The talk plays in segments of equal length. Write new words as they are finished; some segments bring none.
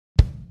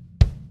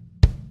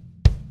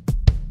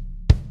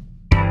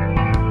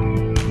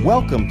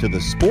Welcome to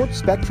the Sports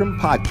Spectrum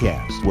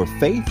Podcast, where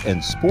faith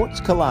and sports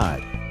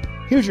collide.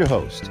 Here's your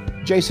host,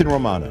 Jason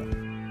Romano.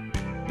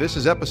 This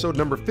is episode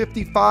number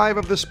 55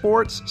 of the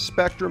Sports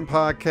Spectrum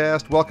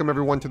Podcast. Welcome,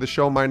 everyone, to the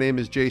show. My name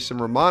is Jason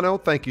Romano.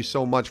 Thank you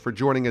so much for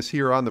joining us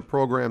here on the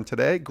program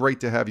today.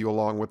 Great to have you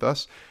along with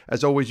us.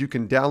 As always, you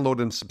can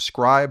download and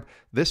subscribe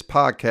this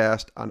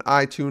podcast on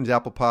iTunes,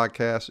 Apple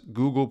Podcasts,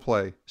 Google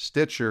Play,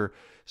 Stitcher,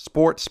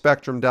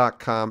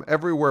 sportspectrum.com.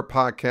 Everywhere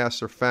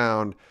podcasts are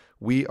found,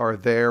 we are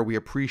there. We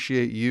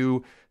appreciate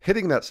you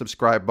hitting that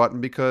subscribe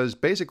button because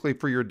basically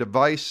for your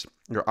device,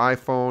 your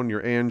iPhone,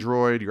 your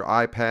Android, your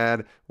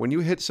iPad, when you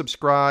hit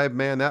subscribe,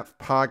 man, that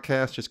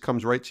podcast just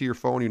comes right to your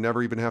phone. You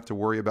never even have to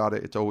worry about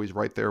it. It's always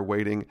right there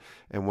waiting.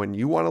 And when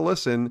you want to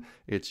listen,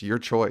 it's your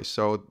choice.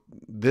 So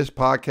this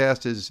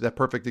podcast is that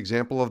perfect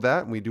example of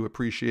that. And we do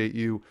appreciate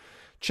you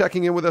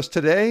checking in with us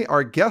today.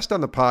 Our guest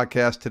on the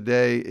podcast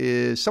today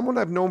is someone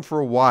I've known for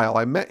a while.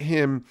 I met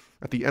him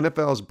at the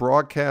NFL's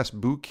broadcast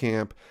boot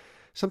camp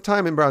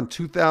sometime in around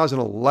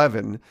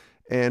 2011.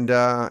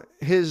 And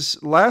his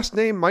last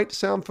name might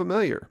sound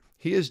familiar.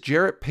 He is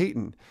Jarrett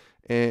Payton.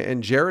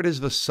 And Jarrett is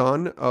the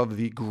son of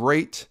the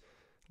great,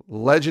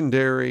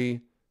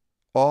 legendary,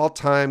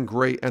 all-time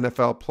great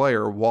NFL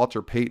player,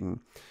 Walter Payton.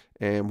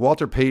 And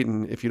Walter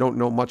Payton, if you don't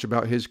know much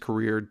about his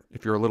career,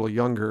 if you're a little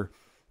younger,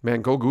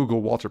 man, go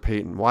Google Walter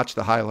Payton. Watch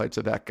the highlights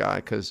of that guy,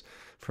 because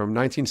from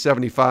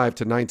 1975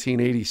 to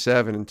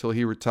 1987 until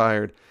he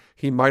retired,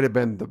 he might have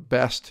been the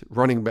best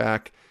running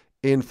back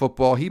in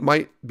football. He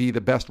might be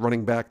the best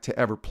running back to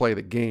ever play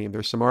the game.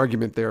 There's some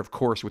argument there, of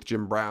course, with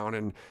Jim Brown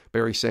and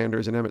Barry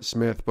Sanders and Emmitt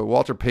Smith, but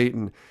Walter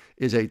Payton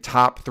is a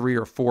top 3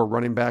 or 4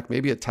 running back,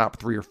 maybe a top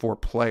 3 or 4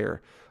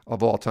 player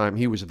of all time.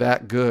 He was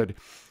that good.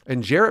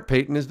 And Jarrett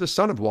Payton is the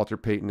son of Walter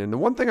Payton. And the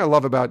one thing I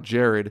love about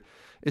Jarrett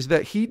is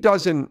that he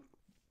doesn't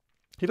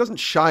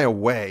shy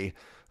away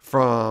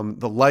from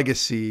the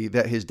legacy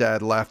that his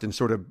dad left and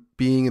sort of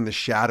being in the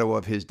shadow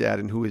of his dad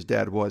and who his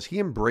dad was. He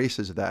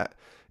embraces that.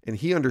 And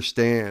he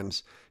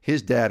understands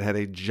his dad had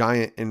a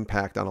giant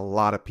impact on a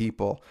lot of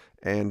people.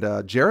 And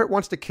Jarrett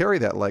wants to carry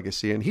that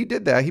legacy. And he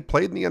did that. He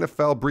played in the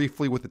NFL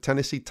briefly with the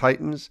Tennessee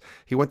Titans.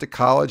 He went to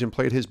college and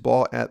played his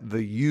ball at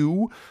the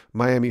U,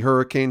 Miami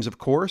Hurricanes, of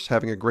course,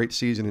 having a great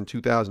season in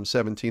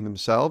 2017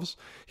 themselves.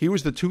 He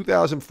was the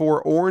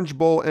 2004 Orange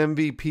Bowl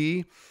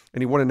MVP,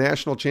 and he won a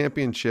national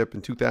championship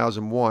in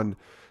 2001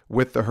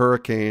 with the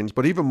Hurricanes.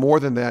 But even more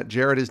than that,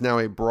 Jarrett is now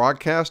a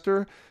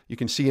broadcaster. You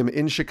can see him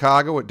in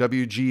Chicago at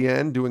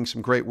WGN doing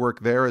some great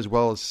work there, as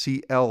well as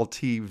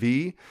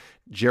CLTV.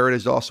 Jarrett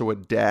is also a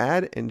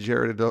dad, and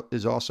Jarrett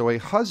is also a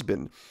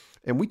husband.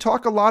 And we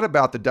talk a lot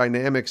about the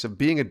dynamics of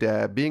being a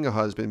dad, being a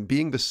husband,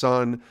 being the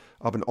son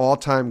of an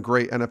all-time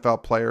great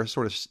NFL player,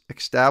 sort of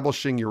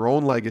establishing your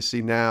own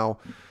legacy now,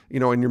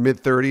 in your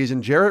mid-30s.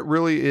 And Jarrett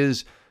really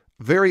is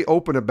very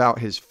open about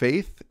his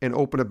faith and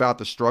open about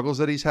the struggles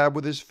that he's had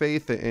with his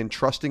faith and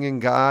trusting in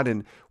God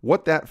and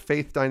what that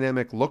faith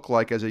dynamic looked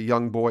like as a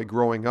young boy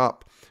growing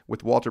up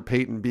with Walter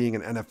Payton being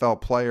an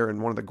NFL player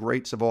and one of the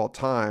greats of all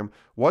time.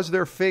 Was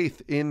there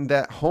faith in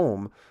that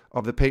home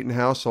of the Payton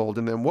household?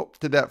 And then what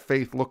did that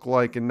faith look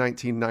like in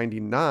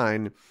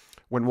 1999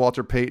 when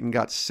Walter Payton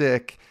got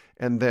sick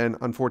and then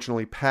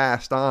unfortunately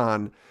passed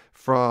on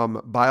from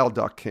bile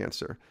duct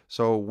cancer?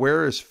 So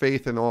where is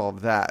faith in all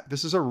of that?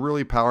 This is a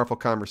really powerful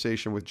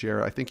conversation with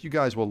Jarrett. I think you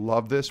guys will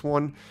love this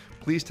one.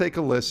 Please take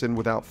a listen.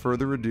 Without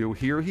further ado,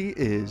 here he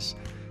is,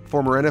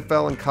 former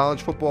NFL and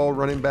college football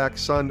running back,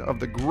 son of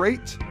the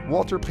great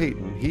Walter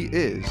Payton. He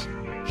is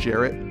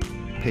Jarrett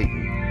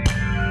Payton.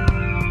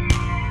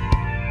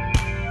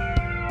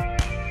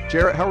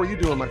 Jarrett, how are you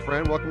doing, my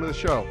friend? Welcome to the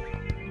show.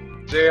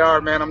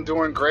 JR, man, I'm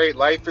doing great.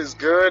 Life is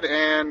good,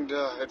 and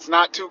it's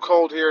not too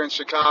cold here in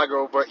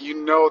Chicago, but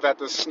you know that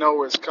the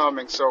snow is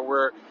coming, so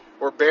we're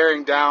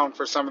bearing down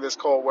for some of this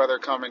cold weather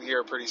coming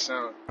here pretty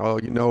soon. Oh,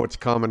 it's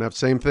coming.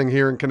 Same thing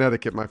here in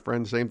Connecticut, my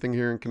friend. Same thing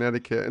here in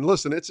Connecticut. And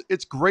listen,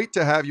 it's great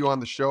to have you on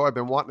the show. I've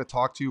been wanting to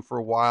talk to you for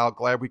a while.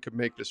 Glad we could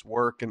make this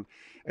work, and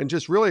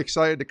just really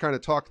excited to kind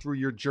of talk through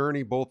your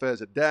journey, both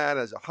as a dad,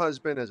 as a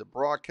husband, as a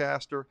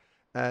broadcaster,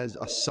 as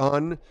a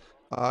son.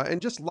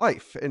 And just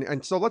life.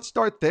 And so let's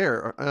start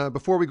there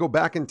before we go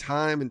back in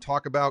time and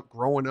talk about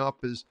growing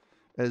up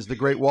as the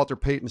great Walter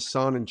Payton's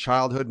son and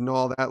childhood and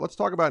all that. Let's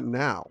talk about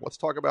now. Let's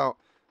talk about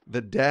the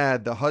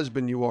dad, the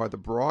husband you are, the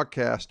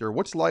broadcaster.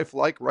 What's life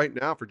like right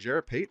now for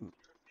Jarrett Payton?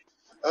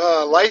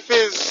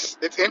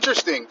 It's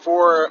interesting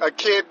for a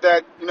kid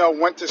that,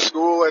 went to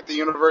school at the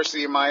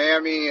University of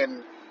Miami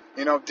and,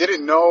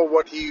 didn't know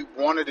what he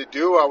wanted to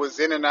do. I was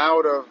in and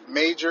out of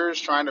majors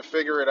trying to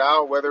figure it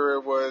out, whether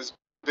it was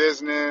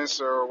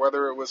business or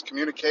whether it was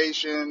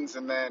communications,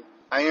 and then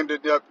I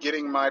ended up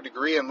getting my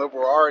degree in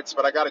liberal arts,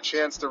 but I got a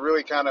chance to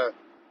really kind of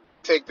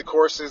take the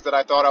courses that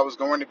I thought I was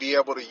going to be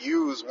able to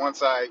use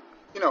once I,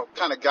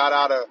 kind of got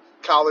out of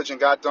college and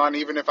got done,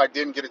 even if I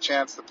didn't get a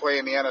chance to play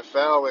in the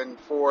NFL. And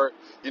for,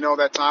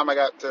 that time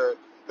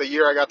the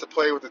year I got to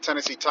play with the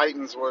Tennessee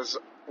Titans was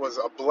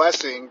a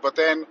blessing. But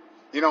then,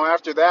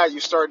 after that, you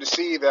start to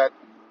see that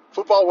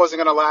football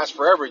wasn't going to last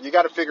forever. You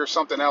got to figure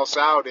something else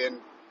out. And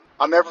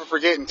I'll never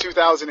forget in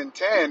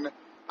 2010,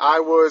 I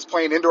was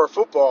playing indoor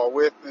football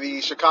with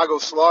the Chicago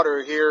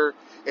Slaughter here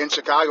in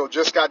Chicago.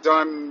 Just got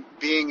done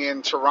being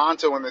in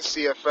Toronto in the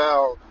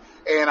CFL,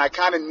 and I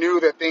kind of knew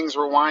that things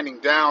were winding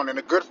down. And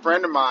a good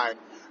friend of mine,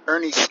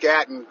 Ernie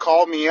Scatton,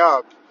 called me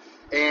up,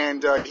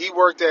 and he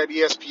worked at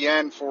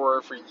ESPN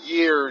for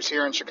years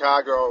here in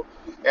Chicago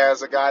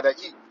as a guy that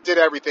he did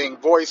everything,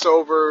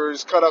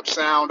 voiceovers, cut up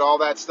sound, all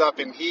that stuff.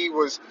 And he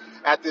was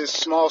at this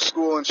small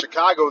school in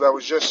Chicago that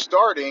was just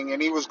starting,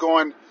 and he was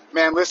going,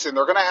 man, listen,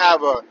 they're going to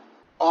have a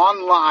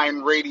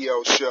online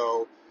radio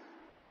show.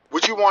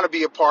 Would you want to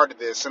be a part of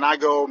this? And I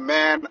go,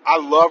 man, I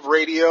love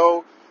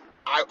radio.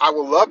 I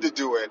would love to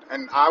do it.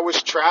 And I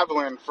was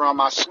traveling from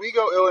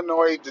Oswego,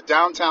 Illinois to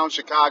downtown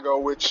Chicago,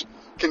 which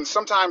can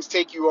sometimes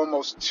take you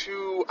almost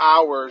 2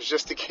 hours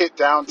just to get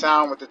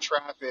downtown with the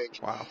traffic.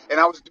 Wow. And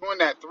I was doing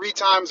that 3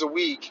 times a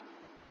week.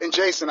 And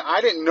Jason,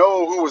 I didn't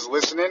know who was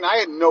listening. I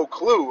had no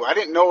clue. I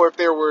didn't know if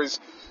there was,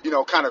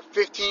 kind of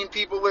 15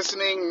 people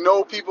listening,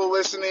 no people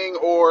listening,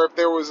 or if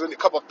there was a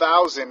couple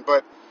thousand.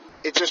 But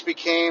it just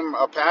became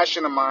a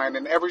passion of mine.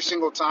 And every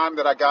single time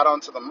that I got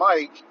onto the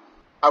mic,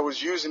 I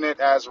was using it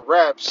as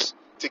reps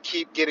to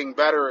keep getting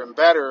better and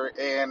better.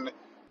 And,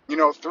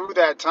 through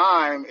that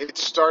time, it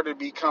started to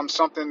become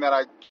something that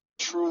I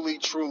truly,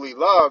 truly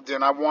loved,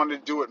 and I wanted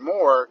to do it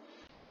more.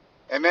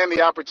 And then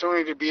the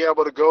opportunity to be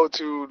able to go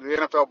to the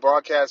NFL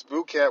Broadcast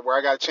Boot Camp where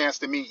I got a chance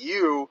to meet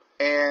you.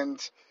 And,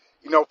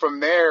 from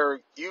there,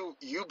 you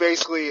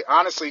basically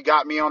honestly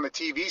got me on the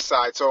TV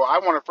side. So I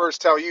want to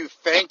first tell you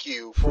thank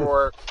you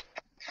for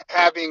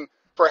having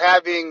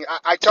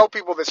I tell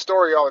people this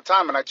story all the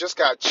time, and I just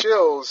got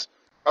chills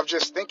of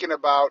just thinking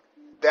about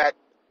that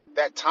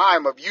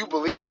time of you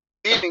believing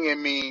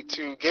in me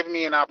to give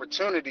me an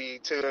opportunity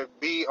to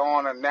be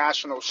on a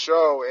national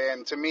show.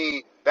 And to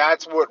me,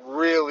 that's what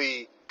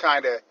really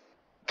kind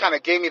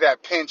of gave me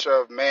that pinch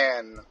of,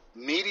 man,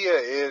 media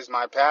is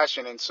my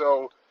passion. And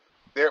so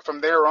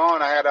from there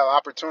on, I had an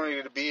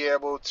opportunity to be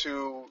able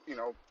to,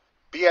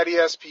 be at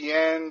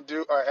ESPN,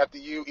 at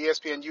the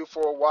ESPNU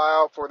for a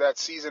while for that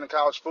season of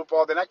college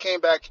football. Then I came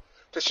back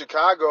to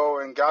Chicago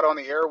and got on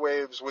the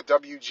airwaves with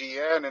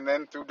WGN, and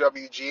then through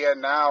WGN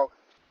now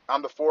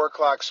I'm the 4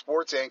 o'clock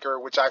sports anchor,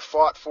 which I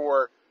fought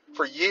for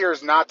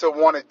years not to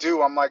want to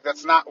do. I'm like,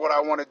 that's not what I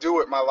want to do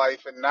with my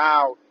life. And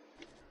now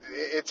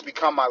it's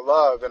become my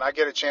love, and I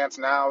get a chance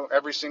now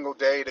every single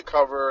day to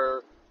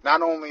cover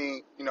not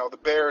only, the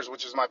Bears,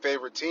 which is my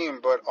favorite team,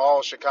 but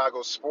all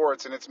Chicago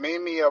sports. And it's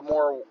made me a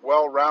more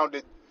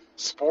well-rounded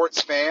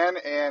sports fan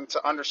and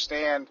to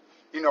understand,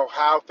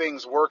 how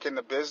things work in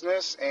the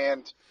business,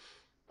 and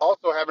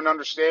also have an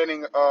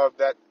understanding of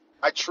that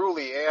I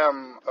truly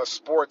am a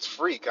sports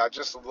freak. I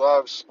just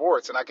love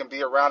sports, and I can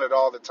be around it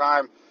all the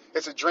time.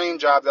 It's a dream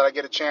job that I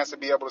get a chance to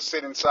be able to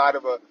sit inside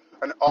of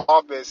an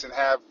office and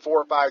have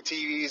 4 or 5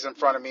 TVs in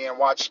front of me and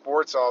watch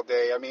sports all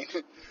day. I mean,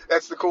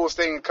 that's the coolest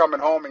thing, coming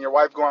home and your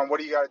wife going, what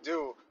do you got to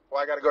do?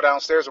 Well, I got to go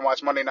downstairs and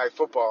watch Monday Night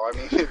Football. I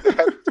mean,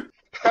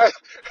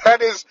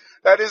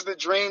 that is the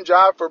dream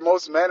job for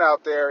most men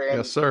out there. And,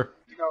 Yes, sir.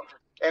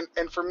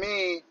 And for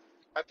me,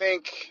 I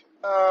think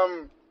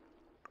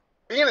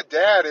being a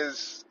dad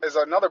is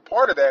another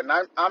part of that. And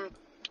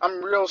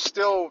I'm real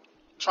still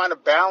trying to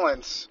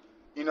balance,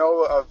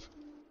 of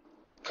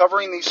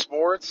covering these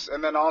sports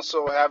and then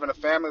also having a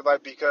family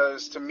life,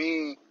 because to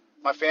me,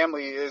 my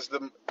family is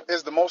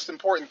the most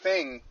important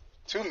thing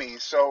to me.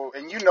 So,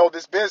 and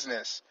this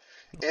business,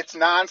 it's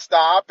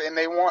nonstop, and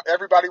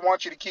everybody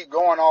wants you to keep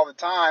going all the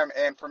time.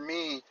 And for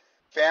me,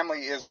 family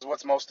is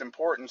what's most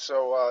important.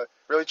 So,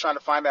 really trying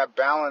to find that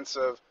balance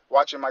of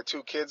watching my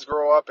 2 kids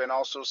grow up and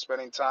also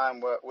spending time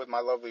with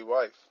my lovely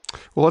wife.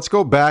 Well, let's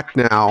go back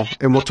now,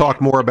 and we'll talk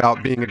more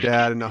about being a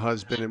dad and a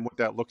husband and what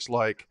that looks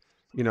like,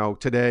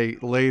 today,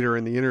 later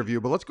in the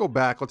interview. But let's go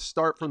back. Let's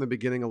start from the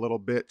beginning a little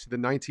bit to the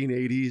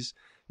 1980s.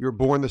 You were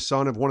born the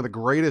son of one of the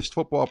greatest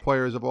football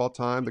players of all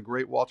time, the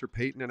great Walter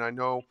Payton. And I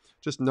know,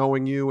 just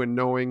knowing you and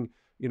knowing,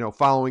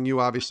 following you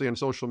obviously on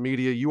social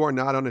media, you are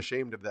not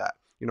unashamed of that.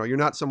 You're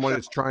not someone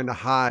that's trying to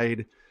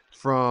hide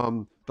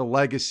from the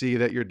legacy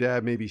that your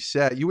dad maybe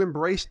set. You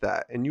embraced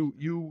that, and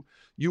you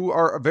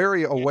are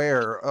very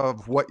aware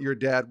of what your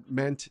dad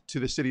meant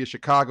to the city of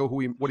Chicago,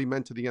 what he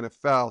meant to the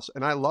NFL.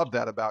 And I love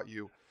that about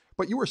you.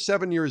 But you were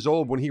 7 years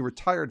old when he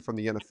retired from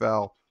the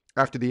NFL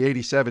after the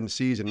 87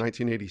 season,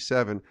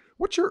 1987.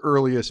 What's your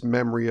earliest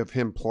memory of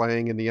him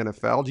playing in the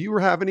NFL? Do you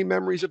have any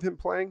memories of him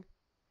playing?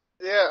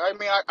 Yeah, I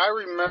mean, I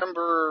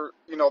remember,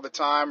 the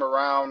time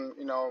around,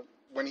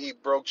 when he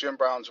broke Jim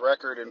Brown's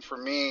record. And for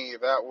me,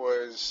 that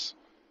was,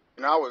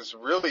 I was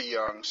really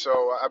young.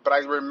 So, but I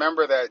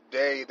remember that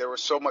day, there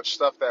was so much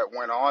stuff that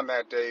went on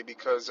that day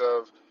because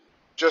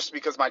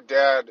my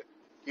dad,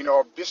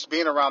 just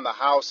being around the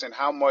house and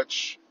how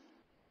much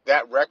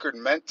that record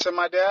meant to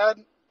my dad.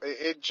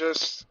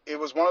 It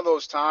was one of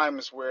those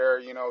times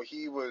where,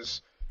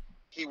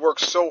 he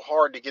worked so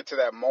hard to get to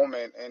that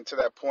moment and to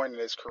that point in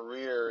his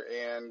career,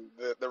 and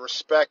the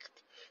respect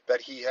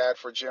that he had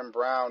for Jim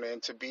Brown,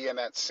 and to be in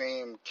that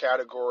same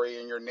category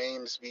and your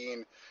names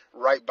being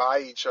right by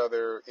each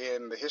other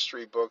in the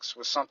history books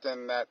was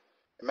something that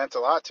meant a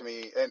lot to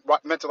me, and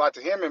what meant a lot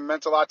to him and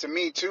meant a lot to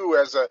me too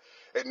as a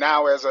and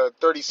now as a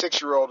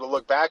 36-year-old to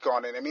look back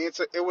on it. I mean, it's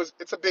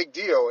a big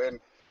deal,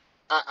 and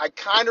I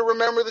kind of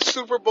remember the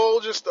Super Bowl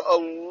just a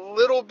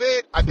little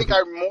bit. I think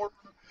I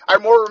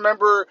more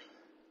remember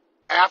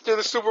after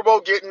the Super Bowl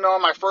getting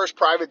on my first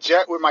private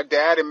jet with my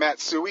dad and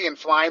Matsui and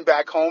flying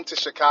back home to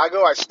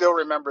Chicago. I still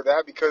remember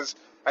that because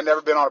I'd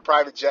never been on a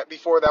private jet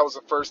before. That was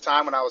the first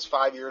time when I was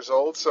 5 years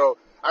old. So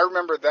I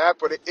remember that,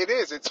 but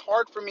it's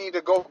hard for me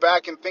to go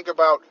back and think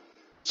about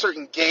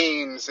certain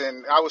games,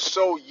 and I was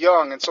so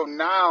young. And so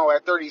now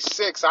at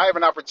 36, I have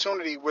an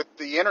opportunity with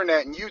the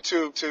internet and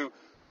YouTube to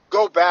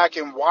go back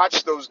and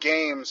watch those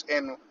games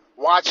and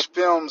watch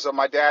films of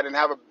my dad and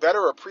have a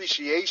better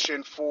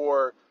appreciation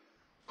for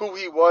who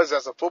he was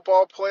as a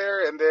football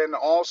player, and then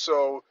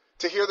also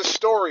to hear the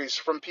stories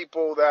from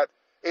people that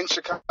in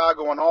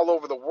Chicago and all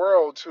over the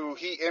world who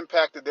he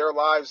impacted their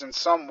lives in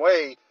some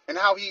way, and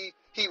how he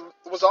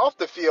was off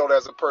the field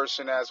as a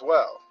person as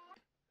well.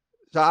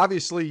 So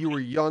obviously you were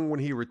young when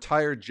he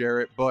retired,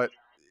 Jarrett, but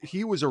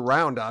he was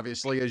around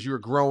obviously as you were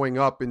growing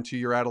up into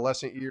your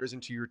adolescent years,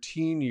 into your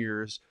teen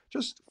years,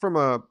 just from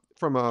a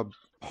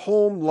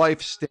home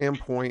life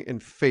standpoint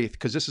and faith,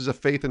 because this is a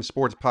faith and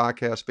sports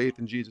podcast, faith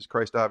in Jesus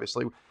Christ,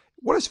 obviously.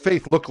 What does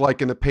faith look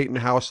like in the Payton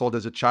household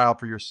as a child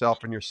for yourself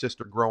and your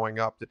sister growing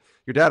up?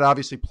 Your dad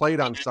obviously played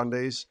on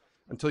Sundays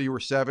until you were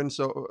 7.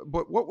 So,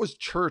 but what was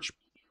church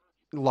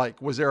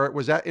like? Was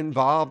that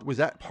involved? Was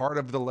that part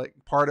of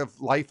part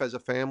of life as a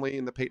family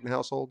in the Payton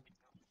household?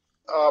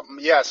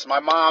 Yes,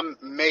 my mom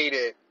made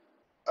it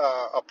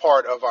a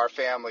part of our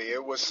family.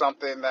 It was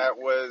something that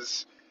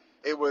was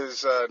it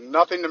was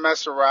nothing to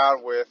mess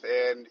around with.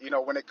 And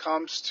when it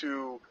comes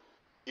to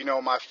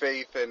my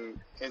faith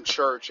in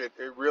church, it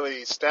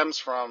really stems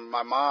from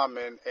my mom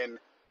and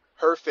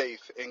her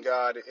faith in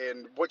God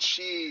and what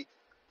she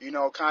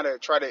kind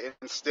of try to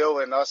instill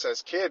in us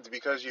as kids.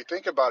 Because you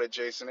think about it,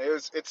 Jason,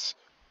 it's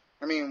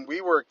I mean, we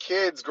were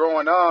kids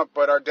growing up,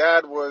 but our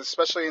dad was,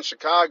 especially in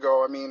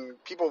Chicago. I mean,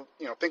 people,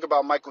 think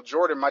about Michael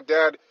Jordan. My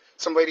dad,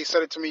 some lady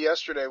said it to me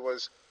yesterday,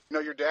 was,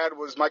 your dad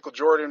was Michael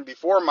Jordan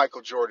before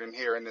Michael Jordan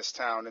here in this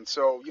town. And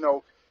so,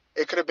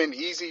 it could have been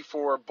easy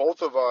for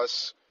both of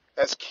us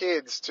as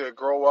kids to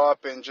grow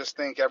up and just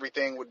think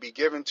everything would be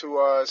given to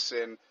us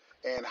and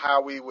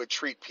how we would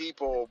treat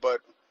people. But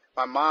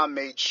my mom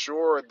made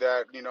sure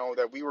that,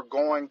 that we were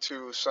going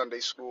to Sunday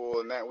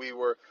school and that we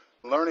were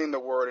learning the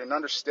word and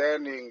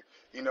understanding,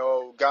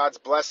 God's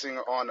blessing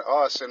on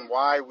us and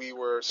why we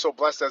were so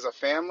blessed as a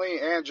family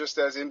and just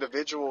as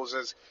individuals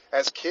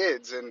as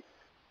kids. And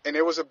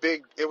it was a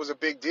big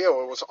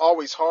deal. It was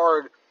always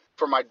hard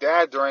for my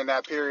dad during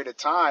that period of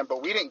time,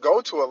 but we didn't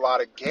go to a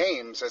lot of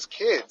games as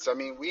kids. I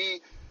mean,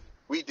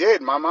 we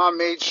did. My mom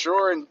made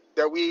sure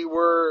that we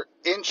were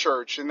in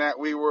church and that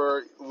we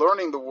were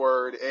learning the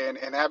word and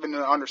having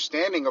an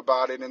understanding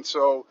about it. And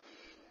so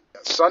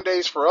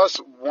Sundays for us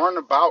weren't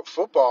about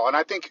football. And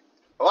I think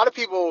a lot of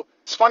people,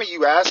 it's funny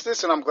you asked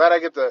this, and I'm glad I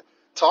get to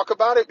talk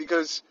about it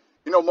because,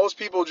 most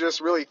people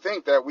just really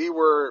think that we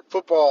were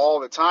football all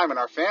the time in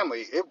our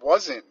family. It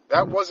wasn't.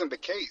 That wasn't the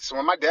case.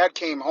 When my dad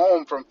came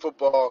home from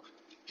football,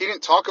 he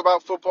didn't talk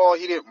about football.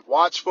 He didn't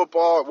watch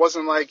football. It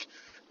wasn't like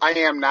I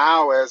am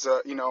now as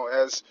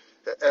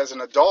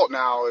an adult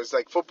now. Is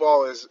like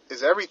football is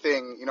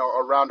everything,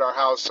 around our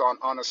house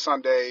on a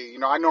Sunday.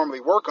 I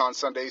normally work on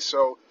Sundays,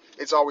 so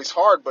it's always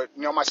hard, but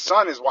my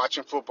son is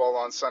watching football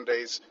on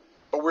Sundays,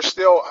 but we're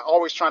still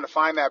always trying to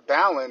find that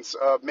balance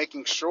of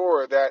making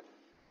sure that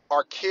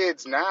our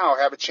kids now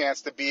have a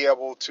chance to be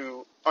able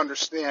to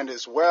understand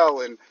as well.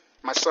 And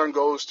my son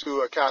goes to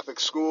a Catholic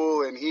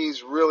school, and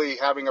he's really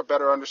having a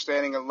better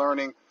understanding and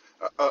learning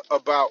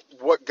about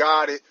what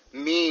God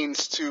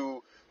means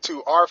to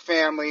our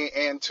family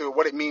and to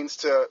what it means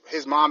to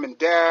his mom and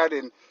dad.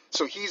 And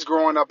so he's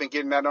growing up and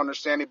getting that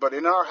understanding. But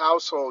in our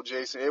household,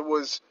 Jason, it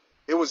was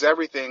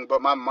everything,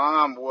 but my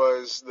mom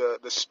was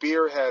the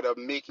spearhead of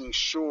making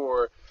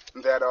sure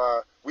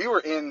that we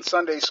were in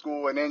Sunday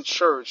school and in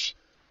church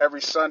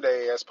every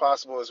Sunday as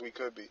possible as we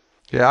could be.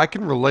 Yeah, I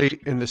can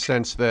relate in the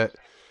sense that,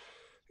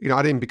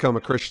 I didn't become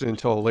a Christian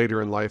until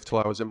later in life, till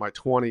I was in my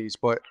 20s.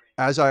 But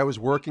as I was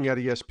working at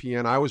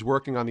ESPN, I was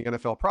working on the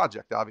NFL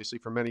project, obviously,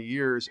 for many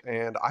years.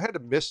 And I had to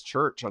miss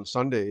church on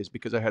Sundays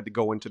because I had to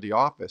go into the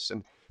office.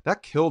 And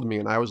that killed me.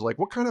 And I was like,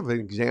 what kind of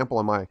an example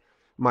am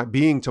I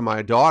being to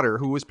my daughter,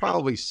 who was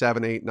probably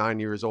 7, 8, 9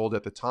 years old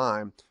at the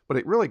time? But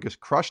it really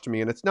just crushed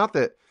me. And it's not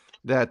that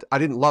I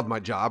didn't love my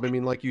job. I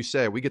mean, like you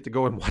say, we get to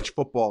go and watch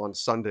football on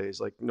Sundays.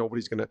 Like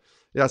nobody's going to,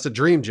 yeah, it's a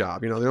dream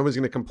job. Nobody's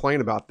going to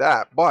complain about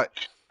that. But,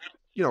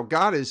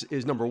 God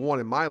is number one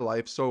in my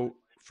life. So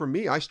for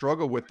me, I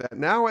struggle with that.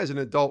 Now as an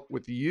adult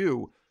with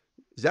you,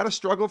 is that a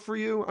struggle for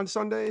you on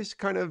Sundays,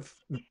 kind of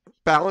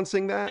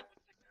balancing that?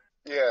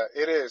 Yeah,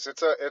 it is.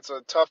 It's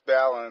a tough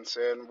balance,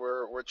 and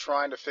we're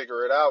trying to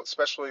figure it out,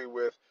 especially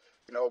with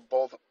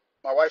both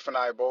my wife and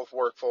I both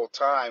work full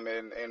time,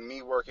 and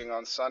me working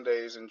on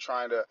Sundays and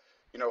trying to,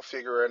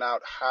 figuring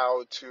out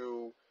how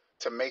to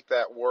make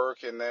that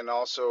work, and then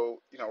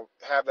also,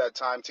 have that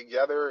time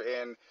together.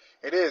 And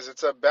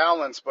it's a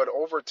balance, but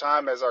over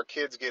time, as our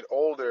kids get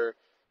older,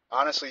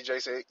 honestly,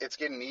 Jason, it's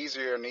getting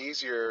easier and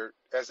easier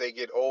as they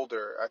get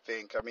older, I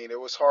think. I mean, it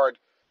was hard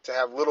to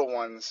have little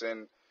ones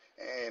and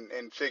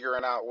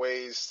figuring out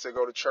ways to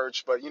go to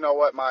church. But you know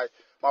what? My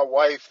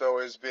wife though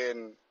has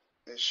been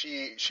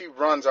she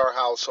runs our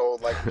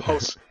household like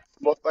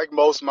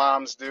most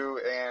moms do,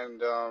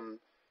 and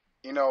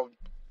you know,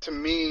 to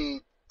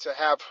me, to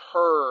have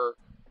her,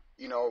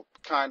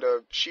 kind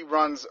of, she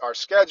runs our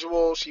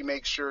schedule. She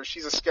makes sure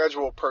she's a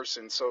schedule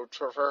person. So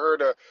for her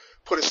to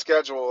put a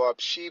schedule up,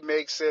 she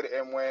makes it.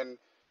 And when,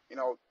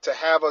 to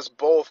have us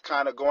both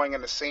kind of going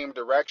in the same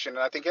direction.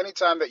 And I think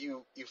anytime that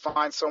you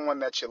find someone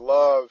that you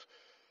love,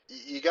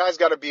 you guys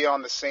got to be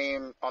on the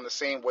same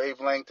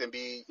wavelength and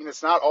be,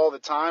 it's not all the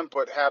time,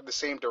 but have the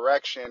same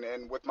direction.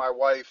 And with my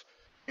wife,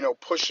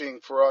 pushing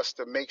for us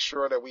to make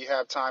sure that we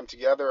have time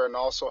together and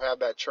also have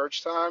that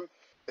church time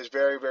is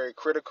very, very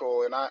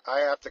critical. And I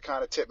have to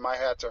kind of tip my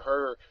hat to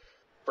her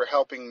for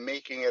helping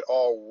making it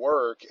all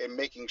work and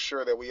making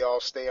sure that we all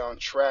stay on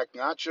track,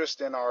 not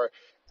just in our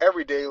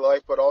everyday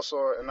life, but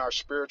also in our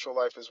spiritual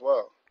life as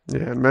well.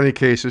 Yeah, in many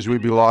cases,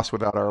 we'd be lost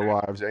without our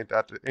wives. Ain't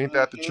that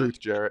the Hmm. truth,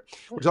 Jarrett?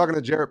 We're talking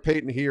to Jarrett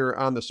Payton here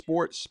on the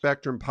Sports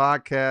Spectrum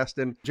podcast.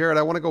 And Jarrett,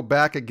 I want to go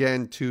back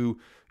again to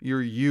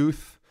your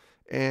youth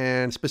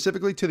and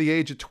specifically to the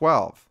age of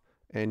 12.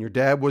 And your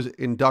dad was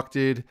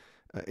inducted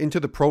into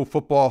the Pro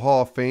Football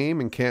Hall of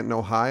Fame in Canton,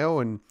 Ohio,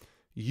 and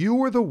you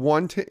were the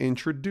one to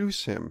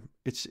introduce him.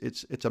 It's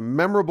a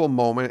memorable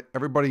moment.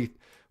 Everybody,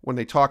 when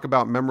they talk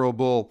about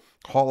memorable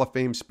Hall of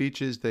Fame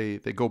speeches, they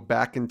go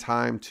back in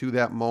time to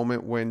that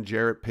moment when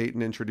Jarrett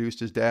Payton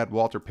introduced his dad,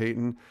 Walter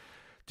Payton.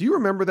 Do you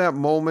remember that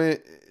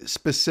moment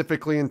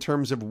specifically in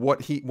terms of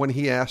when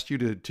he asked you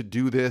to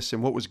do this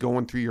and what was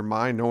going through your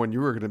mind, knowing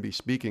you were going to be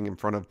speaking in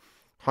front of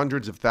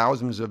hundreds of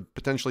thousands of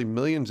potentially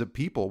millions of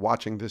people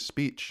watching this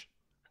speech?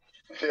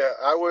 Yeah,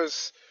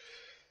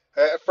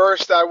 at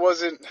first I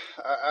wasn't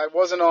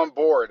on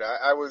board.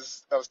 I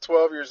was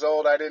 12 years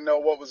old. I didn't know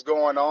what was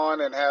going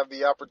on and have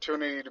the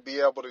opportunity to be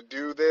able to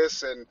do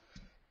this. And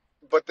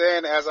but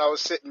then as I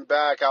was sitting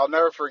back, I'll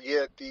never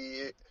forget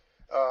the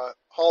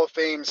Hall of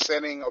Fame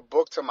sending a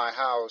book to my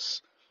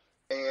house.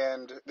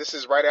 And this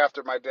is right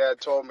after my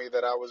dad told me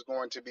that I was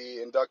going to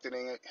be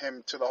inducting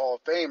him to the Hall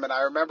of Fame. And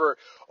I remember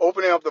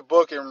opening up the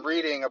book and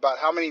reading about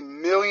how many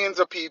millions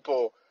of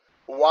people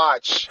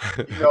watch,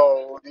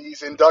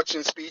 these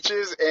induction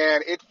speeches,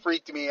 and it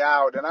freaked me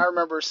out. And I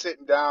remember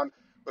sitting down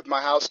with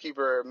my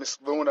housekeeper, Miss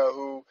Luna,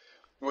 who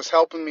was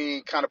helping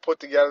me kind of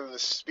put together the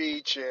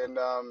speech. And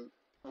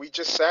we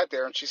just sat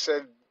there, and she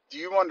said, "Do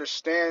you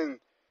understand,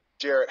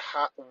 Jarrett,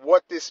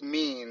 what this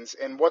means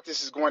and what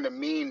this is going to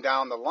mean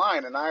down the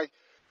line?" And I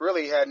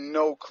really had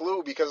no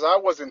clue because I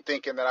wasn't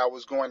thinking that I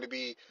was going to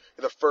be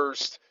the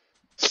first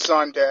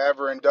son to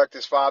ever induct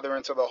his father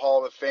into the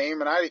Hall of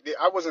Fame. And I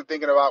wasn't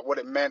thinking about what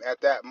it meant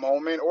at that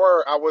moment,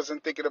 or I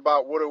wasn't thinking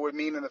about what it would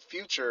mean in the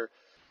future.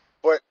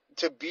 But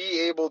to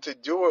be able to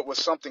do it was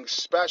something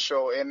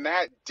special. And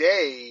that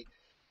day,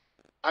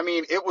 I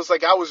mean, it was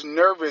like I was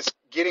nervous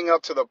getting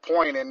up to the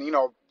point. And,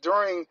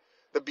 during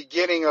the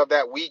beginning of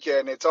that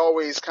weekend, it's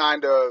always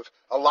kind of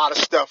a lot of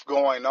stuff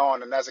going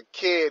on. And as a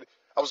kid,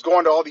 I was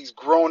going to all these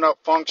grown up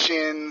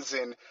functions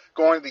and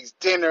going to these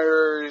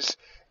dinners.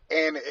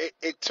 And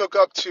it took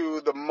up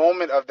to the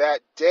moment of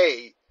that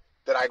day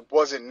that I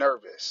wasn't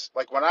nervous.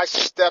 Like when I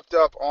stepped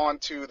up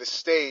onto the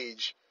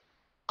stage,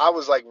 I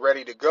was like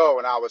ready to go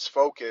and I was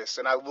focused.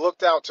 And I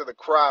looked out to the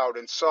crowd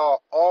and saw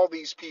all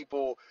these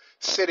people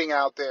sitting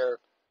out there,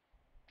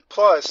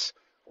 plus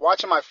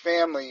watching my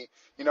family,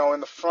 in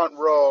the front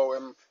row,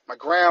 and my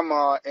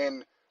grandma,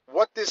 and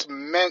what this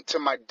meant to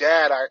my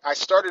dad. I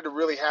started to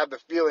really have the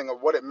feeling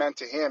of what it meant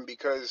to him,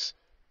 because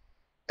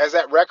as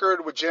that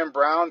record with Jim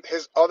Brown,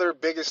 his other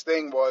biggest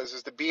thing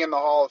is to be in the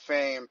Hall of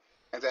Fame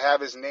and to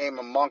have his name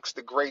amongst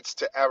the greats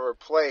to ever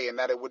play, and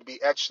that it would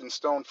be etched in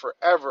stone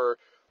forever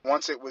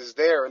once it was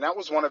there. And that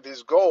was one of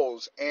his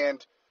goals.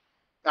 And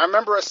I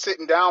remember us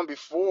sitting down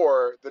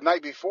the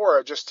night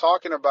before, just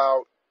talking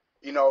about,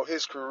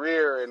 his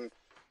career and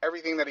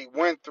everything that he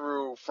went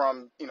through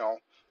from,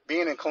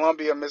 being in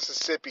Columbia,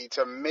 Mississippi,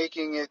 to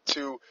making it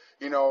to,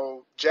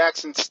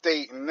 Jackson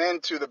State, and then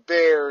to the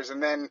Bears,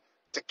 and then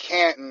to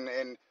Canton,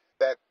 and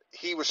that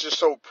he was just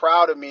so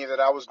proud of me that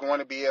I was going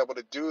to be able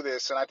to do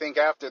this. And I think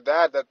after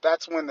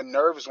that's when the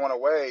nerves went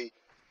away.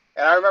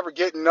 And I remember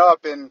getting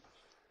up and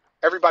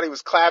everybody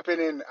was clapping,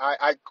 and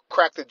I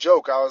cracked a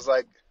joke. I was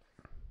like,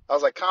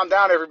 calm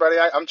down, everybody.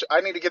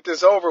 I need to get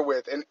this over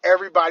with. And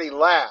everybody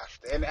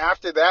laughed. And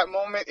after that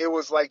moment, it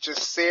was like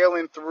just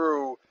sailing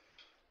through.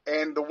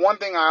 And the one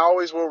thing I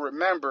always will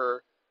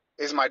remember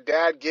is my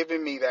dad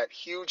giving me that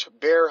huge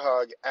bear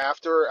hug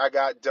after I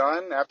got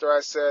done, after I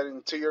said,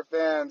 "And to your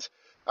fans,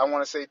 I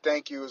want to say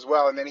thank you as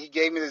well." And then he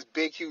gave me this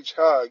big, huge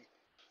hug.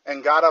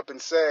 and got up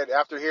and said,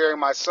 after hearing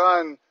my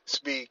son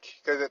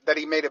speak, that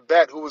he made a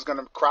bet who was going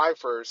to cry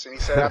first. And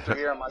he said, after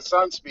hearing my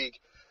son speak,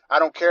 I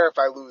don't care if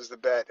I lose the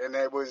bet. And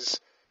it was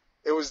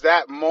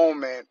that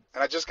moment,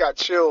 and I just got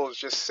chills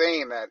just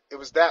saying that. It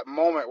was that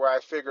moment where I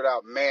figured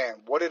out, man,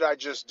 what did I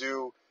just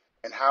do,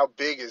 and how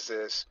big is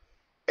this?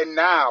 And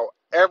now,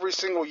 every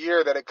single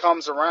year that it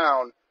comes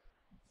around,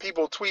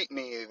 people tweet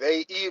me,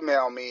 they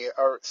email me,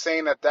 or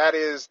saying that that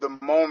is the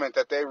moment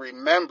that they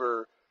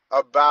remember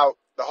about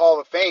the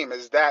Hall of Fame,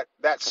 is that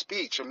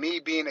speech of me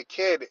being a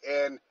kid.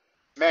 And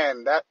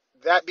man,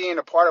 that being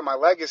a part of my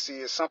legacy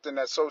is something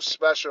that's so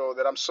special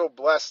that I'm so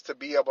blessed to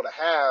be able to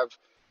have.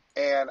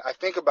 And I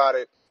think about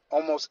it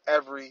almost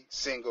every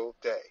single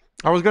day.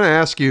 I was going to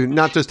ask you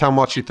not just how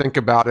much you think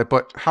about it,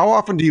 but how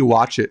often do you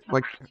watch it?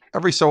 Like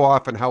every so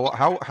often,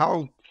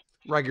 how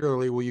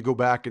regularly will you go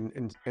back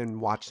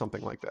and watch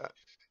something like that?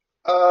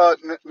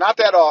 Not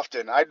that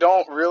often. I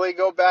don't really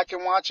go back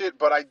and watch it,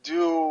 but I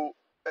do.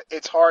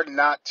 It's hard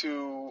not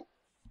to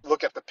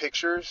look at the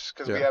pictures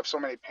because we Yeah. have so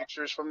many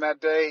pictures from that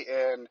day.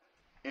 And,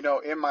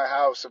 in my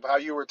house, of how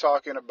you were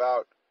talking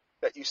about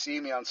that you see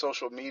me on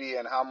social media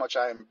and how much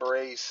I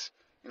embrace,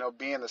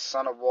 being the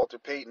son of Walter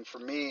Payton. For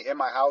me, in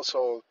my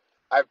household,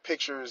 I have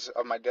pictures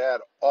of my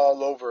dad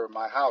all over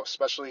my house,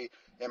 especially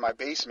in my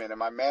basement, in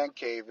my man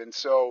cave. And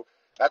so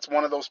that's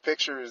one of those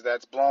pictures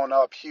that's blown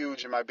up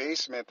huge in my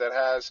basement that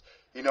has,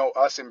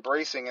 us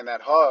embracing in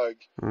that hug.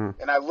 Mm.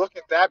 And I look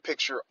at that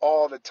picture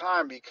all the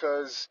time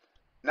because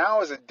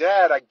now as a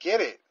dad, I get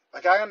it.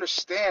 Like, I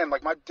understand.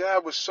 Like, my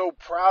dad was so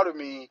proud of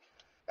me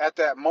at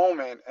that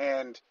moment.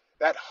 And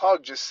that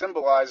hug just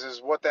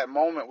symbolizes what that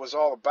moment was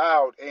all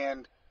about.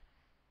 And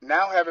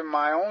now having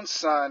my own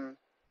son,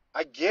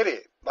 I get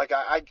it. Like,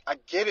 I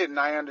get it, and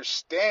I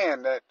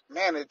understand that,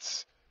 man,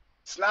 it's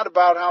not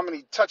about how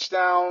many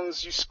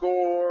touchdowns you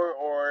score,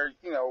 or,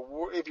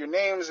 if your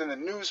name's in the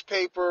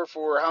newspaper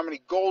for how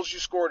many goals you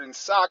scored in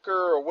soccer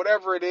or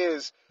whatever it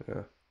is.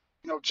 Yeah.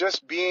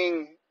 Just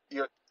being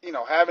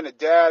having a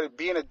dad,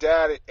 being a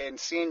dad and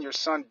seeing your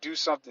son do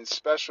something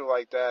special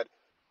like that.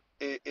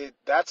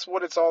 That's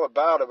what it's all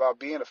about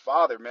being a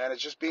father, man.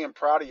 It's just being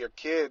proud of your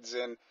kids.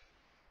 And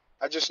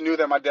I just knew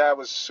that my dad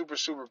was super,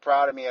 super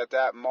proud of me at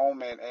that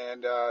moment.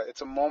 And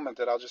it's a moment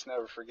that I'll just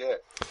never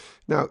forget.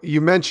 Now,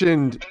 you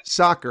mentioned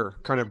soccer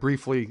kind of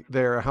briefly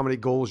there, how many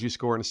goals you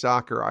score in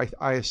soccer.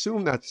 I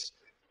assume that's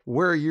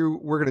where you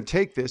were going to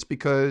take this,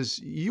 because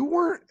you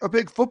weren't a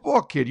big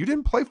football kid. You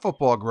didn't play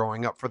football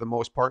growing up for the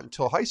most part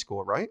until high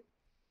school, right?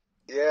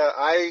 Yeah,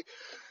 I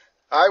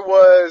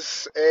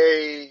was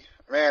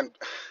man,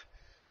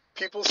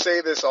 people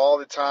say this all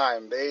the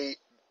time.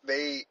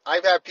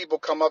 I've had people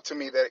come up to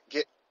me that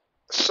get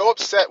so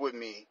upset with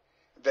me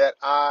that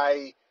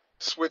I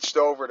switched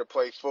over to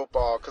play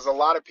football, because a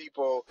lot of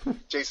people,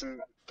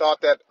 Jason,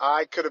 thought that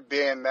I could have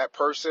been that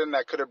person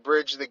that could have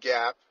bridged the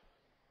gap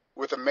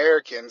with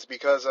Americans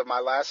because of my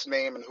last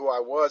name and who I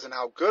was and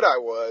how good I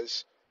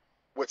was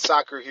with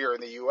soccer here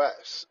in the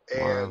U.S.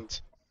 Wow.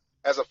 And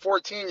as a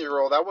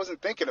 14-year-old, I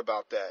wasn't thinking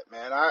about that,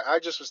 man. I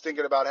just was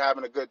thinking about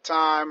having a good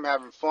time,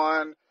 having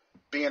fun,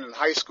 being in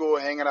high school,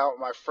 hanging out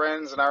with my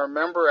friends. And I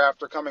remember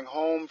after coming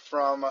home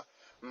from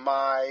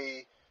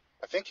my,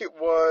 I think it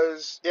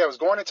was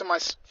going into my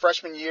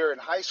freshman year in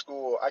high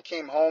school. I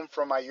came home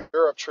from my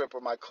Europe trip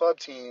with my club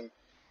team,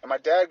 and my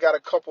dad got a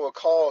couple of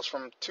calls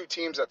from two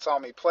teams that saw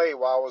me play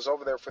while I was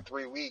over there for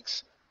 3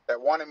 weeks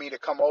that wanted me to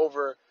come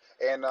over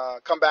and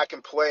come back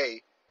and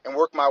play and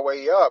work my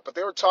way up. But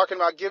they were talking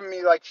about giving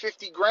me like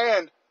 50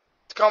 grand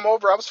to come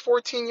over. I was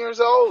 14 years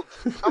old.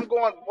 I'm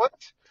going, what?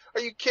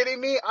 Are you kidding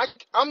me?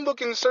 I'm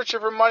looking, searching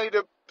for money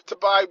to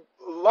buy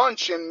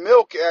lunch and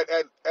milk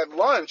at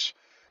lunch.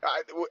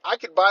 I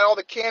could buy all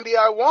the candy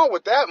I want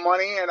with that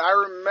money. And I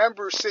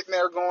remember sitting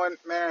there going,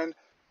 man,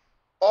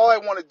 all I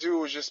want to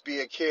do is just be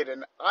a kid.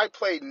 And I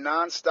played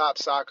nonstop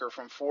soccer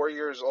from 4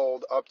 years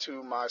old up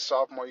to my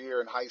sophomore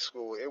year in high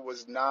school. It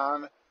was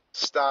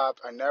nonstop.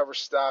 I never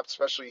stopped,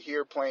 especially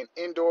here playing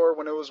indoor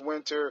when it was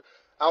winter,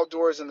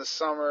 outdoors in the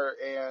summer.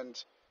 And,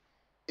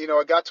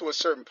 it got to a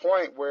certain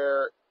point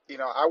where,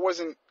 I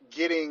wasn't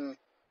getting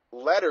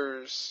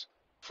letters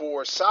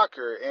for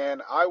soccer.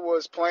 And I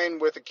was playing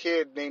with a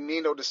kid named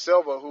Nino da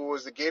Silva, who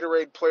was the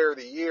Gatorade Player of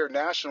the Year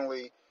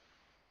nationally.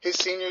 His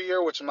senior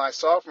year, which was my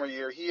sophomore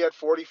year, he had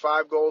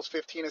 45 goals,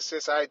 15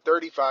 assists. I had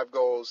 35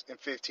 goals and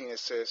 15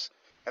 assists.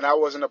 And I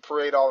wasn't a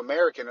parade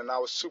All-American, and I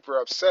was super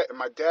upset. And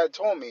my dad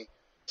told me,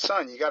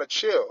 son, you got to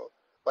chill.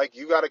 Like,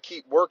 you got to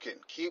keep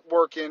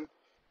working,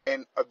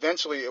 and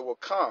eventually it will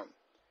come.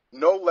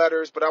 No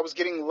letters, but I was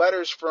getting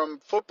letters from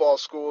football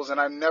schools, and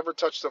I never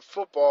touched a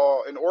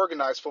football and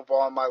organized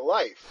football in my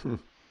life.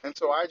 And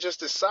so I just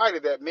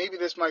decided that maybe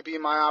this might be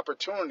my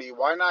opportunity.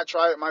 Why not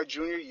try it my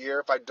junior year?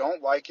 If I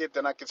don't like it,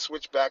 then I can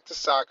switch back to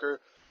soccer,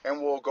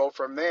 and we'll go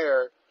from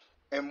there.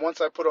 And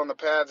once I put on the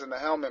pads and the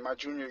helmet my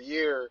junior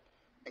year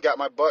and got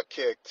my butt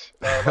kicked,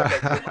 like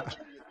I did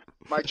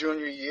my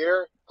junior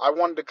year, I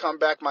wanted to come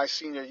back my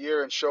senior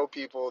year and show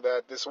people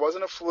that this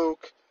wasn't a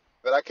fluke,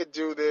 that I could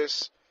do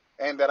this.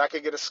 and that I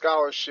could get a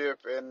scholarship.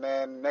 And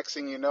then next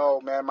thing you know,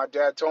 man, my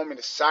dad told me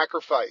to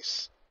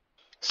sacrifice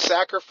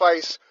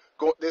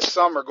this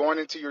summer going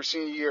into your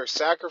senior year,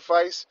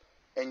 sacrifice,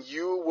 and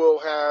you will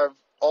have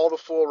all the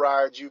full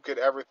rides you could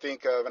ever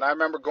think of. And I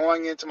remember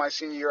going into my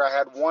senior year, I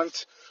had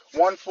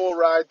one full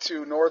ride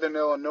to Northern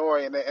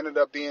Illinois, and it ended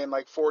up being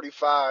like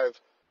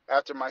 45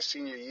 after my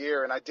senior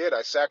year. And I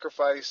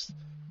sacrificed,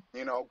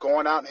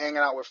 going out and hanging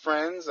out with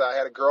friends. I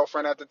had a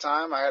girlfriend at the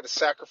time. I had to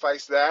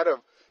sacrifice that of,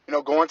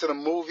 going to the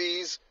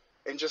movies,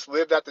 and just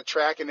lived at the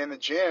track and in the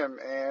gym.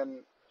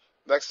 And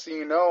next thing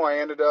you know, I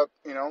ended up,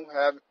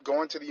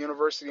 going to the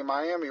University of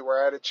Miami, where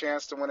I had a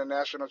chance to win a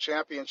national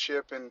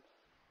championship, and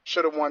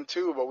should have won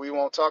two, but we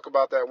won't talk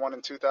about that one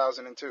in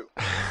 2002.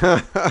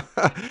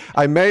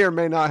 I may or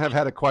may not have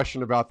had a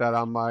question about that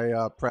on my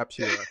preps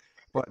here,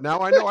 but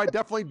now I know I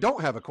definitely don't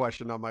have a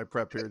question on my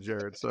prep here,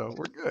 Jarrett. So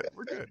we're good.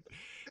 We're good.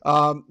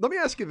 Let me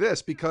ask you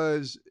this,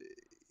 because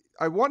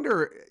I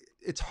wonder,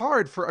 it's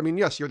hard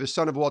yes, you're the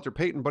son of Walter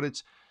Payton, but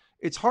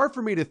it's hard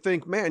for me to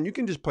think, man, you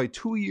can just play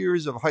 2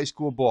 years of high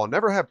school ball,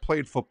 never have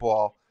played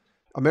football,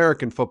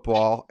 American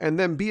football, and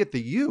then be at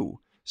the U.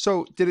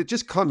 So did it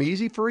just come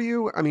easy for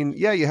you? I mean,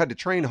 yeah, you had to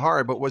train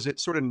hard, but was it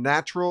sort of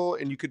natural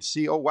and you could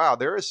see, oh, wow,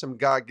 there is some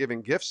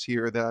God-given gifts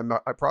here that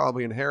I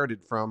probably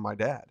inherited from my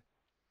dad?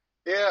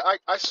 Yeah,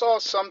 I saw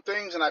some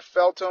things and I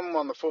felt them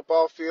on the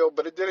football field,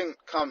 but it didn't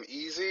come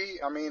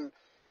easy. I mean,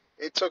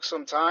 it took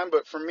some time,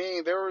 but for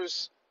me, there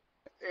was,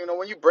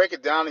 when you break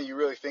it down and you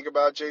really think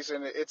about it,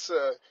 Jason,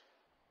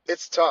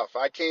 it's tough.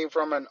 I came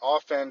from an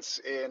offense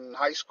in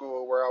high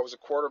school where I was a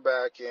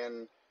quarterback,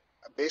 and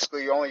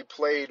basically only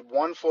played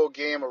one full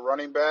game of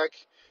running back,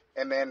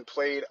 and then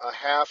played a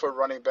half of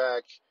running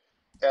back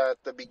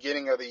at the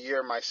beginning of the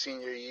year, my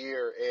senior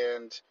year.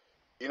 And,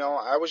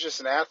 I was just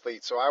an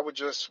athlete. So I would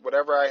just,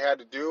 whatever I had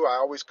to do, I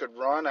always could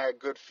run. I had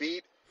good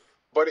feet.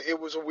 But it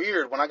was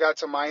weird. When I got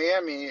to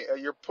Miami,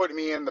 you're putting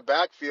me in the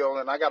backfield,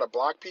 and I got to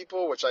block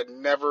people, which I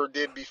never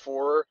did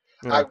before.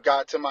 Yeah. I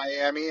got to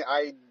Miami.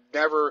 I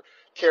never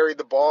carried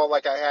the ball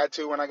like I had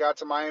to when I got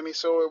to Miami.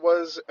 So it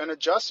was an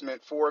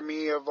adjustment for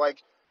me of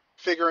like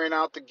figuring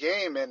out the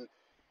game. And,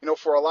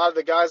 for a lot of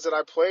the guys that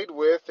I played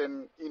with,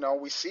 and,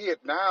 we see it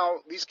now,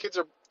 these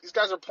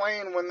guys are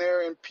playing when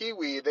they're in Pee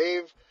Wee.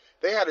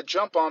 They had a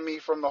jump on me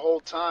from the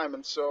whole time.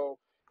 And so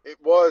it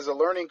was a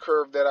learning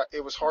curve that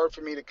it was hard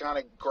for me to kind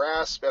of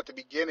grasp at the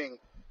beginning.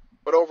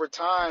 But over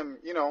time,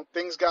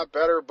 things got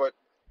better. But,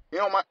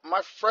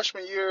 my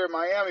freshman year in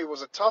Miami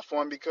was a tough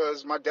one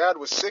because my dad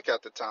was sick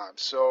at the time.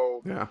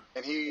 So, yeah.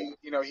 And he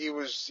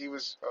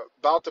was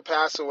about to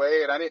pass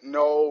away, and I didn't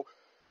know.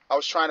 I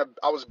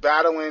was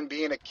battling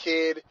being a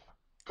kid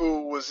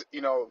who was,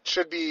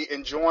 should be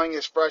enjoying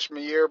his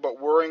freshman year, but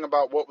worrying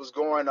about what was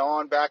going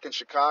on back in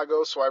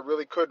Chicago. So I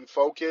really couldn't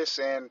focus.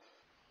 And,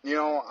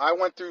 I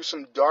went through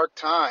some dark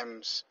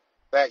times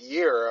that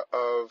year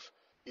of,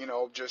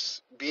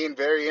 just being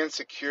very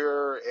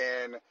insecure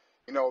and,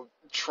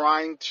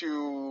 trying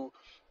to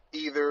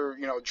either,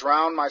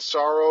 drown my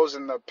sorrows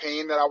and the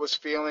pain that I was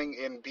feeling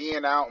in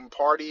being out and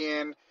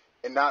partying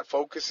and not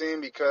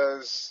focusing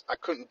because I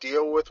couldn't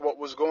deal with what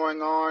was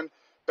going on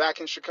back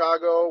in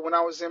Chicago when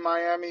I was in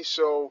Miami.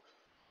 So,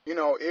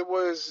 it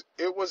was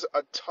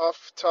a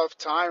tough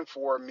time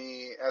for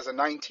me as a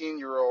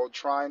 19-year-old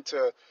trying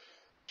to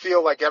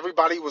feel like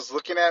everybody was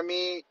looking at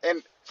me.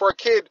 And for a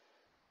kid,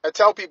 I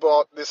tell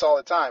people this all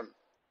the time,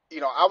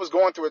 I was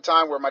going through a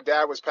time where my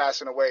dad was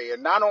passing away.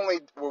 And not only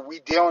were we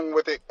dealing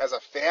with it as a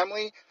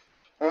family,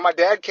 when my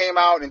dad came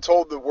out and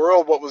told the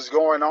world what was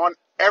going on,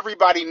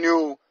 everybody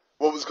knew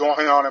what was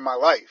going on in my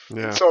life.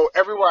 Yeah. And so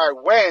everywhere I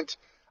went,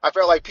 I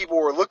felt like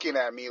people were looking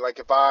at me. Like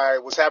if I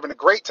was having a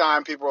great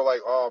time, people were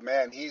like, oh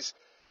man, he's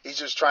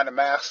just trying to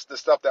mask the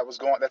stuff that's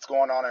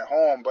going on at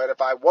home. But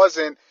if I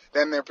wasn't,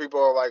 then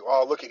people are like,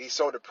 oh, look, he's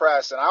so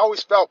depressed. And I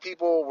always felt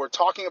people were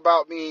talking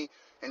about me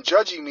and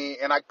judging me,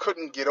 and I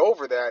couldn't get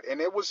over that.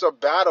 And it was a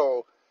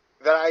battle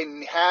that I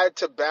had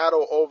to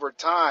battle over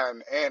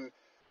time. And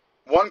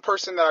one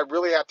person that I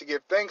really have to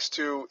give thanks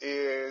to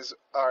is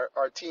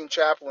our team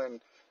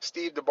chaplain,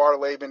 Steve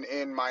DeBartoleben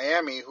in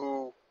Miami,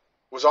 who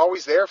was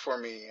always there for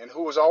me and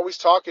who was always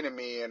talking to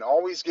me and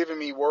always giving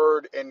me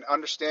word and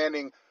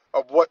understanding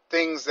of what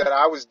things that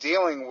I was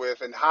dealing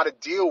with and how to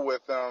deal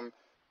with them.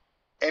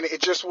 And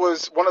it just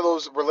was one of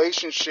those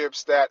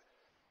relationships that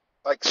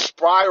like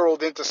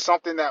spiraled into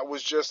something that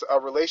was just a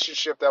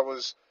relationship that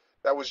was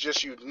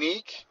just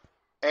unique.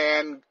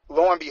 And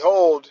lo and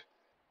behold,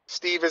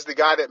 Steve is the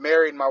guy that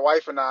married my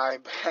wife and I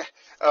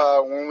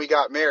when we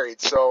got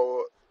married.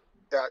 So,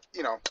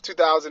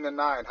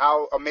 2009,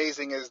 how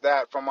amazing is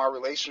that from our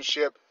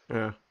relationship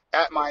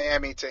at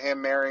Miami to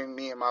him marrying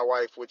me and my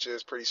wife, which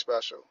is pretty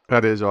special.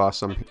 That is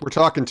awesome. We're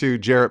talking to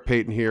Jarrett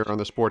Payton here on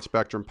the Sports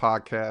Spectrum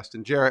podcast.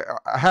 And Jarrett,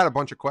 I had a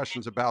bunch of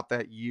questions about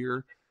that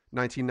year,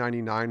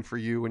 1999 for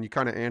you, and you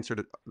kind of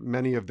answered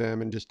many of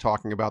them and just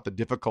talking about the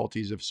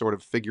difficulties of sort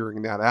of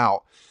figuring that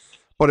out.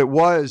 But it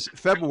was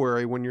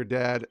February when your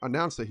dad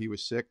announced that he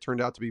was sick,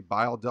 turned out to be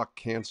bile duct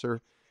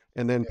cancer.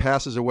 and then Yeah.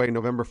 passes away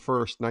November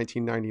 1st,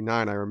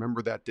 1999. I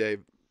remember that day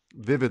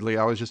vividly.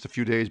 I was just a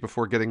few days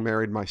before getting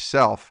married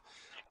myself.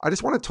 I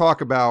just want to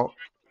talk about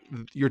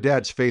your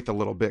dad's faith a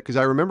little bit, because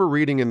I remember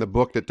reading in the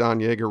book that Don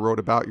Yeager wrote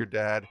about your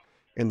dad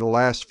in the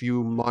last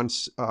few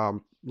months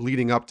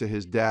leading up to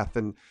his death.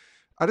 And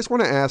I just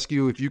want to ask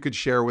you if you could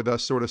share with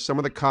us sort of some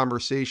of the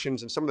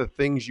conversations and some of the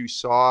things you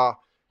saw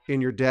in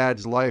your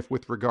dad's life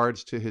with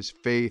regards to his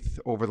faith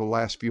over the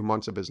last few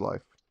months of his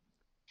life.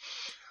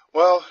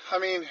 Well, I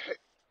mean,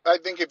 I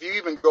think if you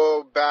even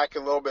go back a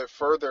little bit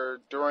further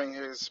during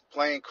his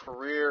playing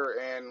career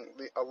and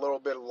a little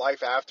bit of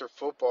life after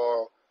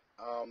football,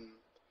 um,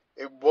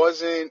 it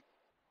wasn't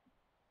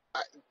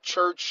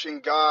church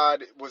and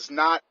God was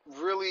not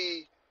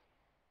really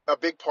a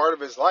big part of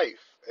his life.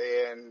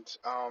 And,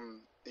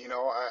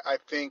 I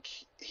think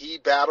he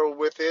battled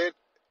with it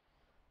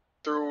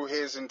through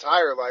his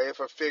entire life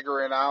of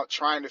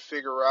trying to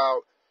figure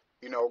out,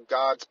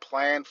 God's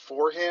plan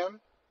for him.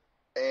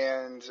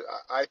 And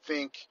I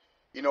think,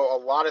 a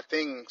lot of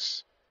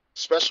things,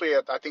 especially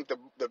I think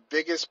the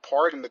biggest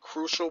part and the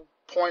crucial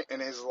point in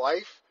his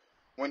life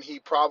when he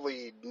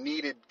probably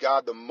needed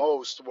God the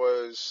most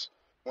was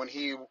when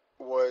he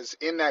was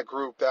in that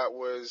group that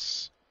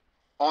was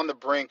on the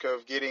brink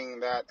of getting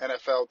that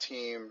NFL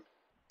team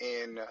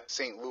in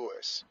St.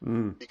 Louis,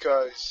 Mm.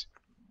 because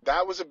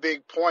that was a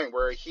big point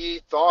where he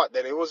thought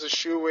that it was a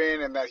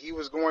shoe-in and that he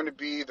was going to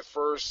be the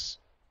first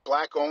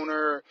black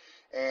owner,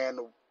 and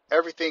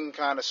everything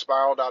kind of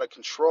spiraled out of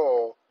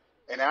control.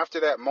 And after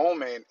that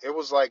moment, it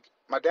was like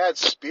my dad's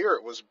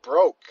spirit was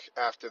broke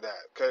after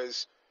that,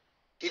 because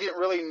he didn't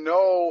really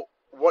know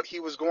what he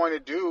was going to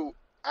do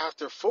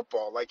after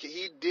football. Like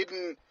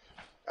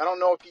I don't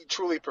know if he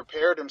truly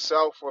prepared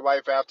himself for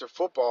life after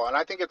football. And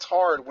I think it's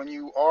hard when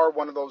you are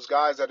one of those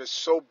guys that is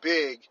so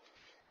big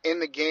in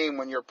the game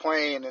when you're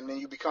playing, and then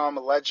you become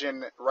a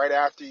legend right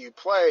after you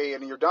play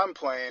and you're done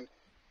playing,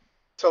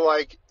 to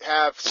like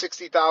have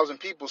 60,000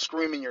 people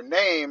screaming your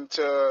name,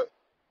 to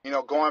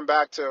going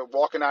back to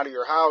walking out of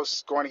your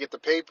house, going to get the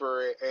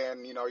paper,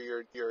 and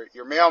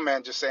your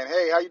mailman just saying,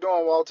 "Hey, how you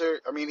doing,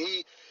 Walter?" I mean,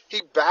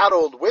 he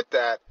battled with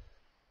that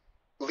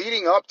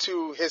leading up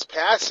to his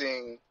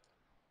passing.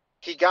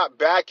 He got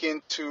back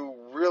into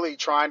really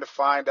trying to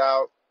find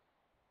out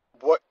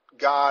what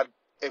God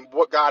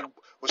what God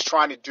was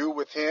trying to do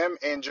with him,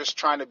 and just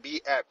trying to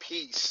be at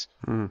peace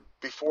Mm.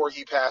 before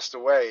he passed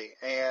away.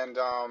 And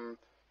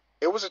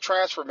it was a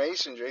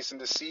transformation, Jason,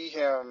 to see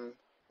him,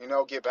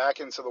 get back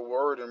into the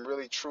Word and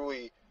really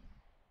truly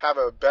have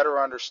a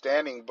better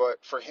understanding.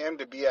 But for him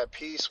to be at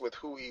peace with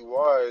who he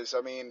was,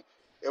 I mean,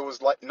 it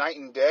was like night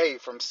and day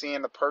from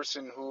seeing the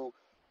person who,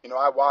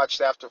 I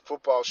watched after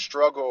football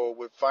struggle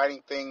with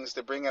finding things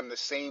to bring him the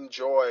same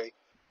joy,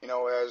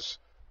 as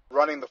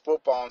running the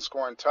football and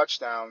scoring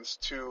touchdowns,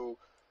 to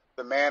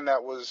the man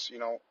that was,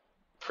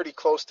 pretty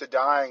close to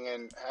dying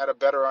and had a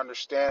better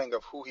understanding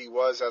of who he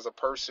was as a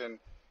person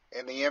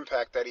and the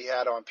impact that he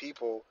had on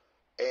people,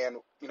 and,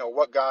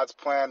 what God's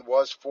plan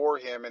was for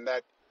him, and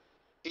that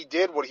he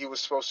did what he was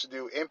supposed to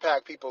do: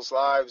 impact people's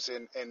lives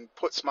and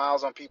put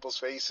smiles on people's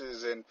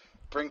faces and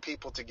bring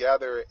people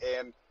together.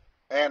 And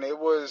it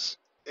was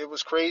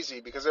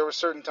crazy, because there were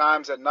certain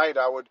times at night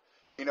I would,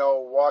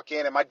 walk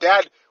in, and my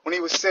dad, when he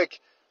was sick,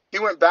 he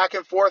went back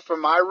and forth from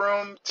my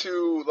room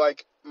to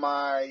like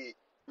my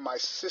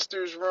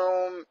sister's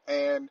room.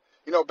 And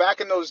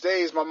back in those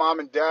days, my mom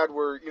and dad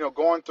were,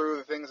 going through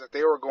the things that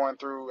they were going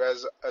through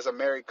as a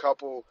married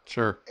couple,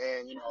 Sure.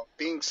 and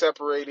being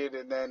separated.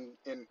 And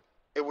then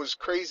it was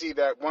crazy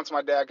that once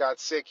my dad got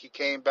sick, he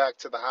came back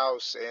to the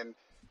house, and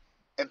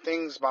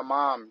things, my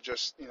mom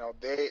just,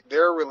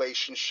 their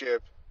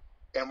relationship,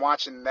 and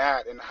watching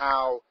that and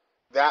how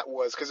that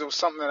was, because it was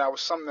something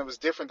that was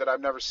different that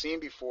I've never seen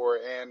before,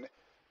 and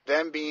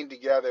them being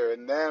together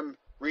and them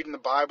reading the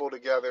Bible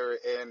together,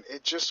 and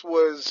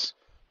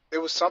it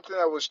was something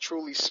that was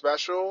truly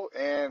special.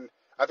 And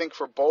I think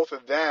for both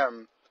of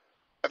them,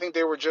 I think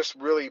they were just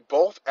really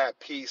both at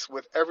peace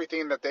with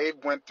everything that they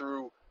went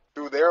through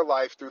their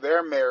life, through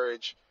their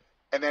marriage,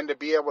 and then to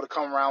be able to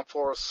come around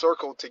for a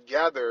circle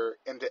together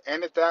and to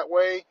end it that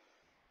way,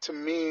 to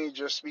me,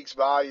 just speaks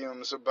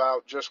volumes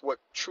about just what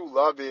true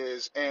love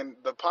is, and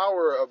the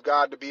power of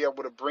God to be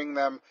able to bring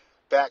them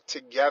back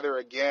together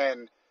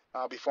again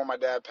before my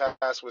dad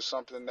passed, was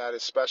something that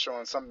is special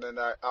and something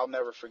that I'll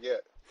never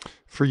forget.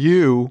 For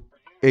you,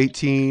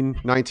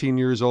 18, 19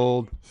 years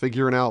old,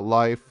 figuring out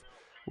life,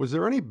 was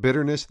there any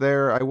bitterness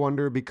there, I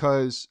wonder?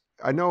 Because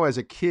I know as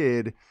a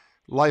kid,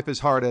 life is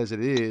hard as it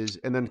is,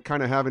 and then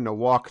kind of having to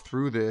walk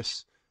through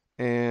this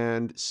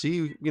and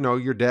see,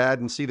 your dad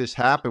and see this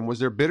happen. Was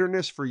there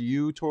bitterness for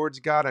you towards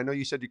God? I know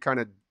you said you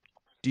kind of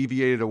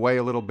deviated away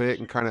a little bit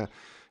and kind of,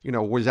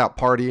 was out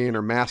partying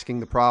or masking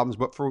the problems,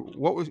 but for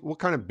what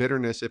kind of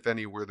bitterness, if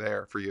any, were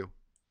there for you?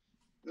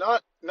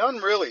 None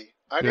really.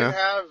 I didn't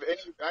Yeah. have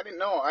any. I didn't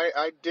know.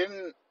 I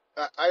didn't.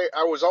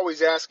 I was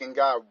always asking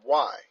God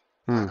why.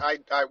 Hmm.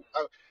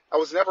 I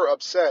was never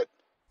upset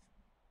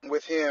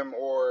with him,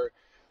 or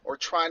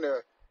trying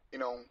to, you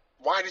know,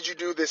 why did you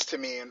do this to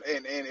me? And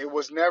it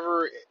was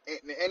never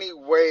in any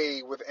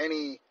way with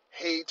any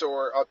hate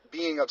or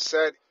being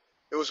upset.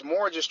 It was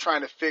more just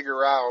trying to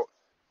figure out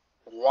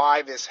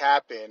why this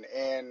happened.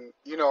 And,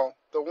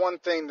 the one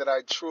thing that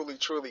I truly,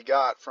 truly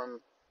got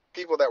from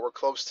people that were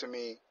close to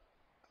me,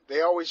 they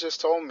always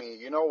just told me,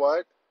 you know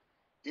what?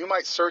 You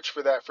might search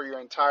for that for your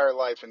entire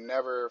life and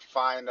never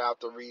find out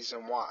the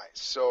reason why.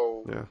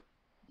 So Yeah.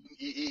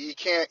 you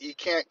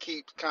can't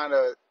keep kind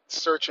of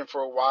searching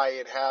for why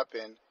it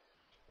happened.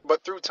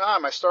 But through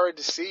time, I started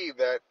to see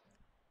that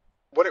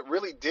what it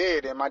really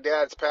did in my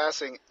dad's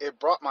passing, it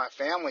brought my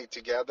family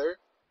together.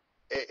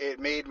 It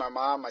made my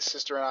mom, my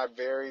sister, and I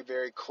very,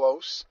 very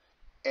close.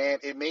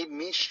 And it made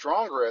me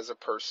stronger as a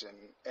person.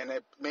 And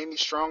it made me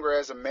stronger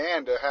as a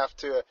man to have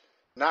to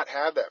not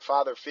have that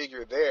father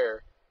figure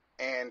there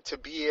and to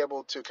be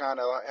able to kind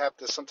of have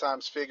to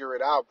sometimes figure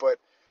it out. But,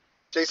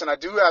 Jason, I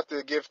do have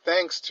to give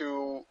thanks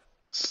to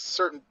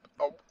certain,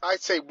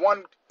 I'd say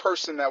one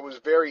person that was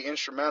very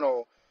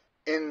instrumental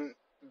in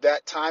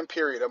that time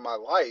period of my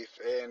life,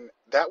 and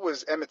that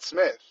was Emmitt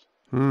Smith.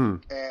 Hmm.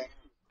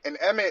 And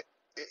Emmitt,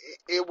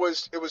 it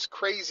was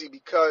crazy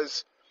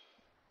because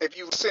if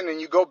you listen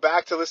and you go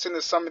back to listen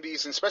to some of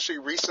these, and especially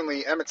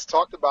recently, Emmitt's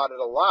talked about it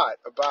a lot,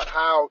 about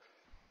how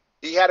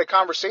he had a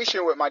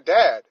conversation with my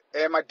dad,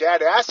 and my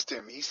dad asked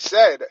him, he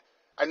said,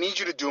 I need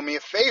you to do me a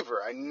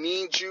favor. I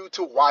need you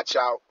to watch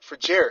out for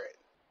Jarrett.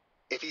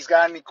 If he's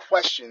got any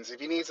questions, if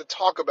he needs to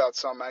talk about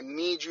something, I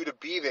need you to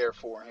be there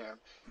for him.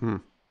 Hmm.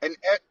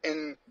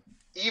 And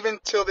even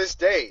till this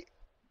day,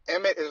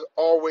 Emmitt is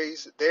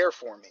always there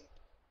for me.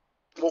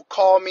 Will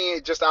call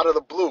me just out of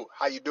the blue.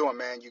 How you doing,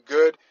 man? You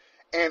good?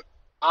 And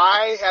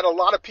I had a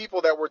lot of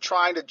people that were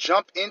trying to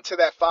jump into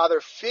that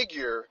father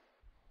figure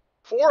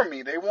for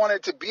me. They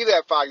wanted to be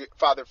that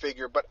father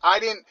figure, but I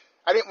didn't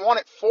want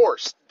it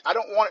forced. I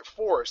don't want it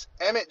forced.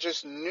 Emmitt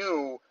just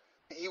knew,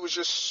 he was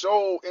just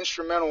so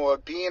instrumental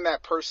of being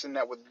that person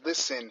that would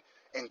listen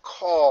and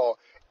call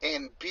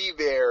and be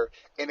there.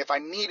 And if I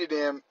needed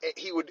him,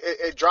 he would,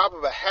 at a drop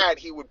of a hat,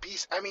 he would be,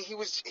 I mean, he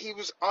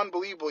was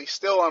unbelievable. He's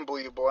still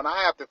unbelievable. And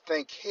I have to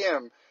thank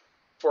him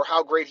for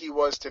how great he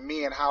was to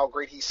me and how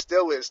great he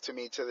still is to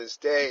me to this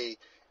day.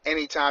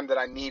 Anytime that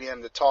I need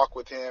him to talk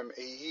with him,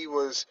 he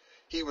was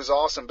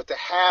awesome. But to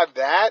have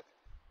that,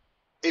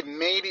 it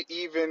made it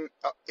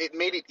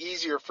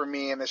easier for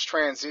me in this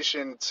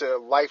transition to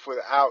life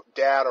without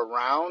dad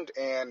around.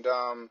 And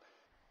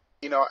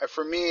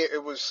for me,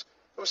 it was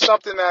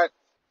something that,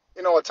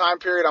 a time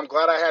period I'm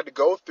glad I had to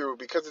go through,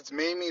 because it's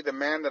made me the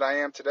man that I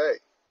am today.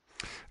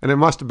 And it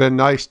must have been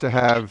nice to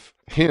have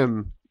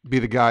him be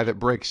the guy that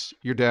breaks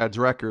your dad's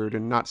record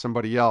and not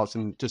somebody else,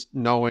 and just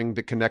knowing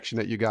the connection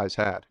that you guys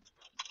had.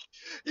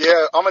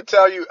 Yeah, I'm gonna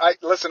tell you.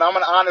 Listen. I'm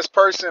an honest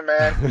person,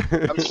 man.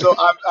 I'm so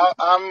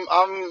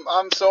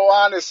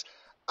honest.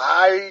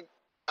 I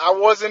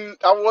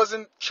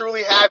wasn't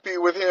truly happy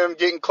with him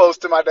getting close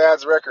to my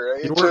dad's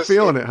record. You weren't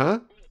feeling it, huh?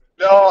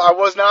 No, I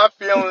was not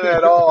feeling it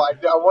at all. I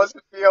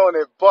wasn't feeling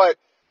it, but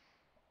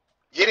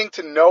getting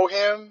to know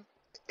him,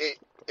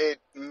 it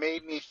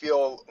made me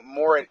feel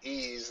more at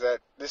ease that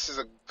this is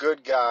a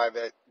good guy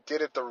that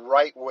did it the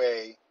right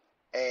way.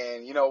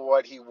 And you know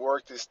what? He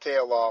worked his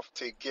tail off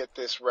to get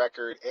this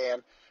record.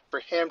 And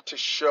for him to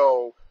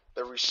show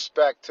the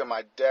respect to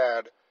my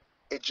dad,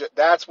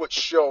 that's what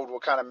showed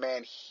what kind of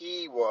man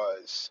he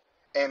was.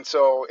 And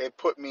so it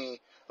put me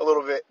a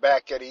little bit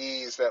back at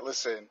ease that,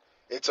 listen,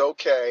 it's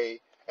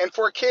okay. And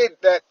for a kid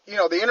that,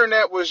 the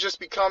internet was just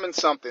becoming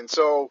something.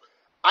 So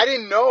I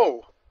didn't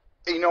know,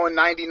 in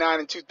 99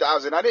 and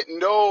 2000, I didn't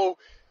know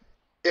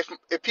if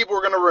people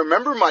were going to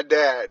remember my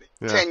dad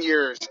Yeah. 10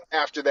 years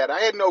after that.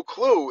 I had no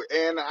clue.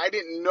 And I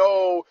didn't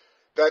know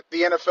that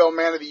the NFL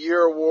Man of the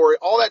Year award,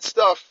 all that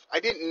stuff, I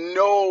didn't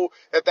know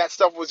that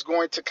stuff was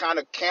going to kind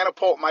of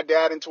catapult my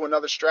dad into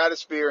another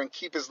stratosphere and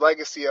keep his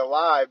legacy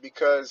alive.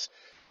 Because,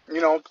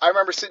 I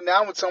remember sitting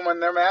down with someone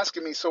and them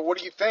asking me, so what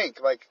do you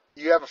think? Like,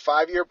 you have a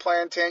 5-year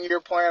plan,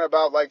 10-year plan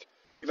about, like,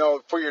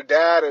 for your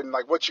dad and,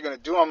 like, what you're going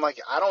to do? I'm like,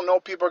 I don't know.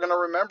 People are going to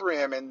remember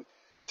him. And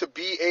to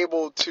be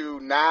able to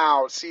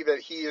now see that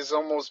he is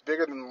almost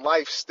bigger than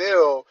life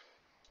still,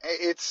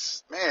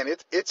 it's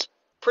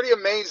pretty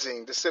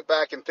amazing to sit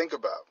back and think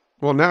about.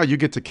 Well, now you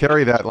get to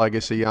carry that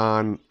legacy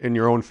on in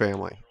your own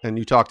family. And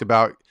you talked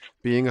about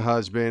being a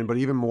husband, but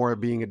even more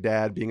being a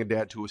dad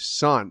to a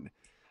son.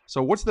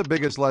 So what's the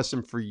biggest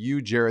lesson for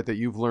you, Jarrett, that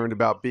you've learned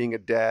about being a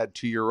dad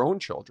to your own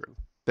children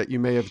that you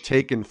may have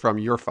taken from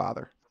your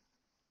father?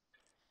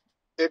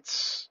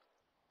 It's,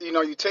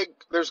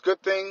 there's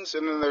good things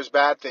and then there's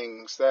bad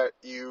things that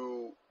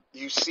you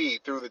see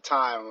through the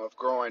time of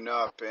growing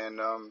up. And,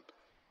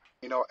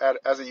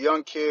 as a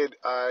young kid,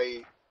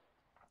 I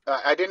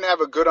didn't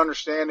have a good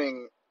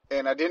understanding,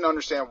 and I didn't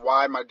understand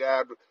why my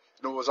dad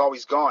was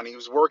always gone. He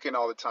was working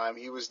all the time.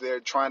 He was there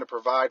trying to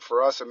provide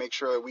for us and make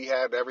sure that we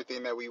had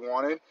everything that we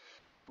wanted.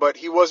 But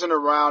he wasn't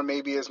around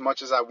maybe as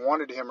much as I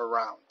wanted him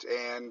around.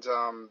 And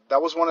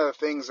that was one of the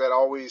things that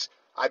always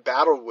I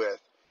battled with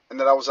and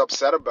that I was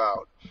upset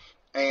about.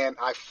 And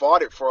I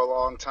fought it for a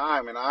long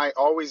time. And I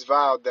always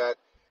vowed that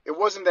it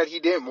wasn't that he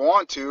didn't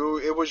want to,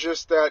 it was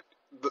just that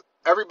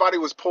everybody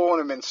was pulling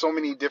him in so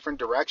many different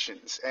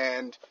directions.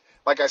 And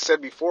like I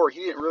said before,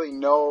 he didn't really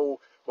know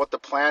what the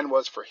plan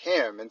was for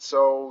him. And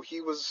so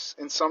he was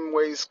in some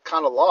ways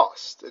kind of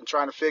lost and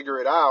trying to figure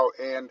it out.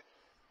 And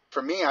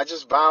for me, I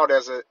just vowed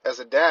as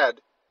a dad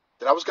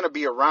that I was going to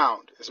be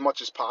around as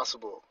much as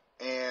possible.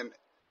 And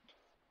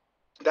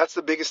that's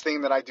the biggest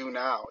thing that I do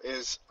now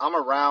is I'm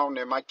around,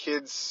 and my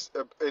kids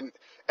and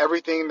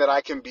everything that I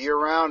can be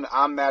around,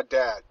 I'm that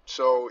dad.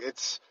 So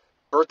it's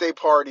birthday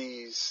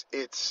parties,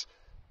 it's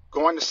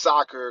going to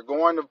soccer,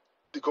 going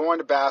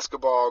to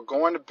basketball,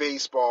 going to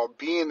baseball,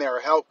 being there,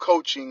 help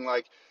coaching,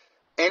 like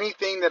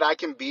anything that I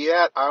can be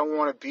at, I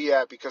want to be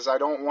at because I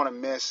don't want to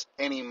miss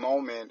any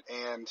moment.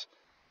 And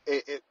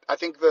I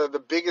think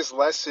the biggest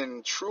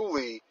lesson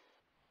truly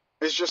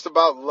is just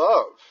about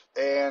love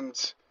and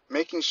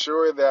making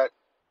sure that,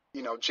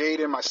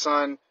 Jaden, my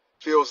son,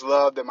 feels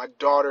loved, that my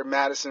daughter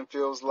Madison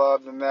feels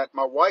loved, and that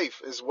my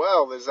wife as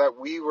well, is that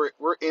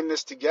we're in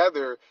this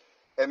together,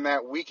 and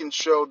that we can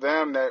show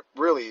them that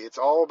really it's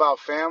all about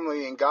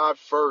family and God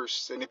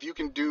first. And if you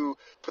can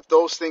put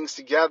those things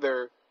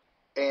together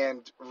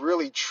and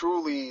really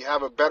truly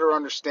have a better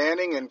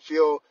understanding and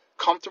feel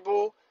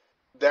comfortable,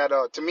 that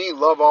to me,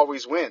 love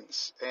always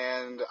wins.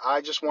 And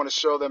I just want to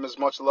show them as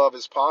much love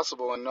as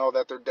possible and know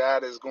that their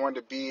dad is going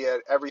to be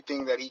at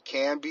everything that he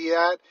can be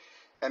at,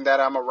 and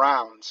that I'm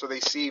around so they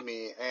see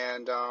me.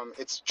 And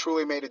it's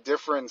truly made a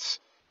difference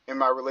in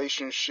my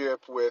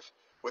relationship with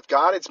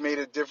God.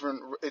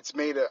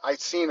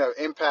 I've seen an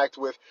impact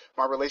with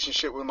my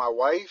relationship with my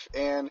wife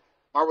and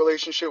my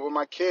relationship with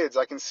my kids.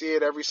 I can see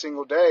it every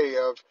single day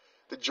of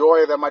the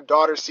joy that my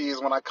daughter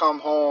sees when I come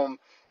home,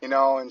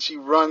 and she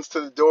runs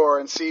to the door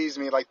and sees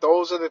me. Like,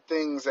 those are the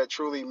things that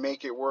truly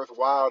make it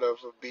worthwhile of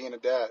being a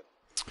dad.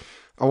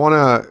 I want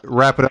to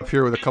wrap it up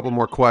here with a couple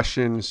more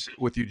questions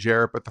with you,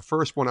 Jarrett. But the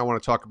first one I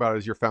want to talk about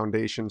is your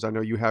foundations. I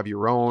know you have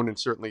your own, and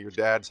certainly your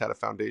dad's had a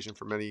foundation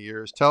for many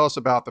years. Tell us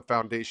about the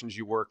foundations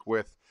you work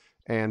with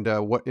and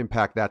what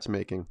impact that's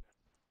making.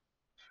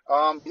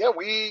 Yeah,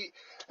 we,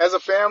 as a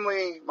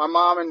family, my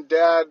mom and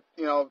dad,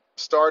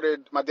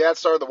 my dad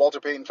started the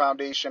Walter Payton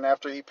Foundation.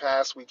 After he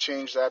passed, we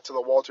changed that to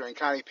the Walter and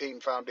Connie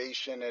Payton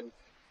Foundation. And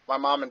my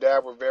mom and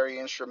dad were very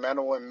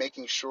instrumental in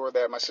making sure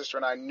that my sister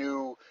and I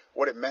knew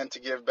what it meant to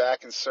give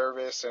back in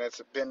service. And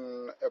it's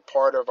been a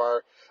part of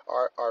our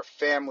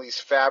family's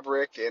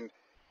fabric. And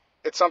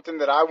it's something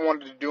that I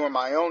wanted to do in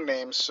my own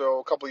name. So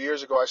a couple of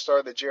years ago, I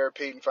started the Jarrett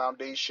Payton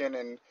Foundation,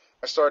 and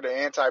I started an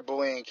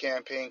anti-bullying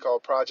campaign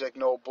called Project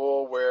No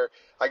Bull, where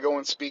I go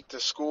and speak to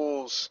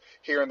schools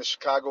here in the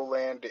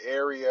Chicagoland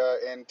area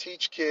and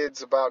teach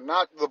kids about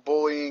not the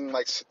bullying,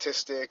 like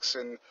statistics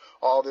and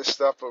all this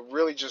stuff, but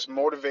really just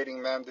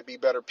motivating them to be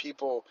better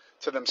people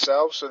to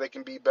themselves so they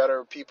can be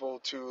better people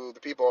to the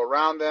people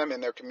around them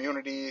in their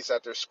communities,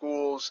 at their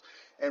schools,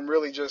 and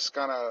really just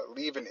kind of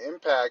leave an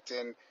impact.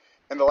 And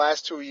in the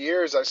last 2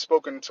 years, I've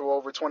spoken to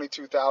over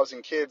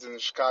 22,000 kids in the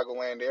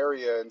Chicagoland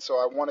area, and so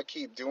I want to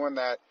keep doing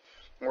that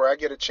where I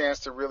get a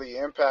chance to really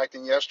impact.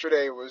 And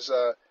yesterday was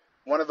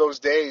one of those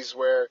days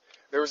where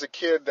there was a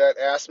kid that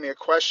asked me a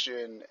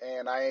question,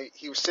 and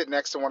he was sitting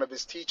next to one of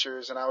his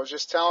teachers, and I was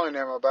just telling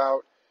him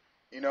about,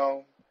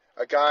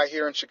 a guy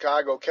here in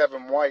Chicago,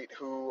 Kevin White,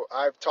 who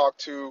I've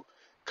talked to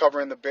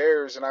covering the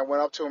Bears, and I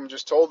went up to him and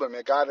just told him,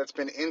 a guy that's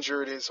been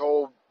injured his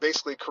whole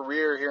basically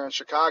career here in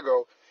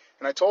Chicago.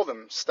 And I told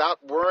him, stop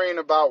worrying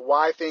about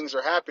why things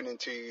are happening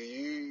to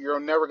you. You're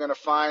never going to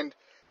find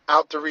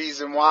out the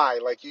reason why.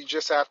 Like, you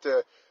just have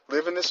to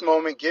live in this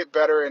moment, get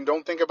better, and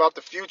don't think about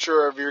the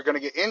future of you're going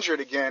to get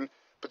injured again,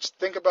 but just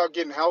think about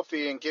getting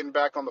healthy and getting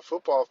back on the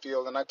football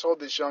field. And I told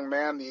this young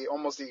man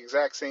almost the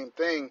exact same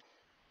thing.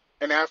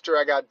 And after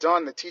I got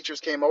done, the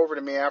teachers came over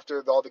to me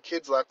after all the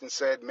kids left and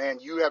said, man,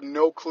 you have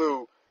no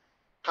clue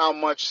how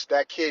much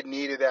that kid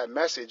needed that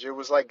message. It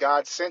was like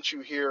God sent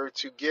you here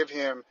to give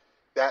him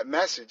that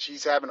message.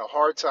 He's having a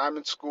hard time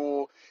in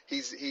school.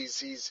 He's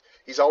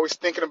always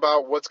thinking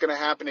about what's going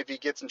to happen if he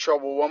gets in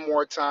trouble one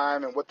more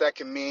time and what that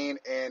can mean.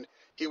 And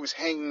he was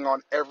hanging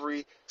on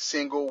every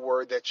single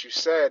word that you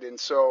said. And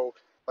so,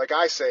 like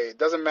I say, it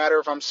doesn't matter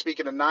if I'm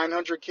speaking to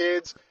 900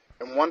 kids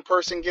and one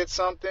person gets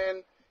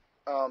something.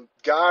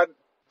 God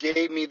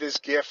gave me this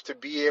gift to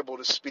be able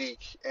to speak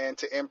and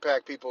to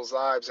impact people's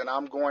lives, and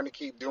I'm going to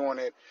keep doing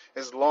it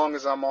as long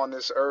as I'm on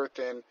this earth.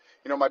 And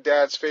my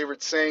dad's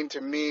favorite saying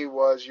to me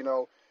was,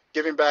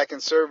 giving back in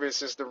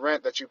service is the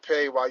rent that you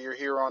pay while you're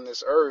here on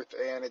this earth,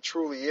 and it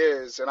truly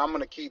is. And I'm going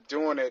to keep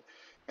doing it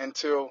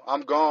until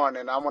I'm gone,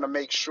 and I want to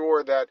make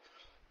sure that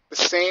the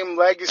same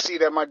legacy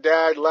that my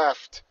dad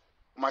left,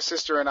 my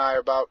sister and I,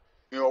 about,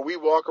 we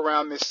walk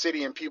around this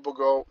city and people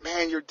go,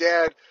 man, your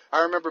dad,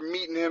 I remember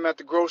meeting him at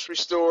the grocery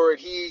store and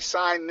he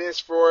signed this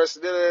for us,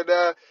 da, da,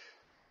 da.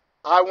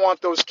 I want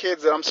those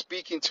kids that I'm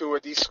speaking to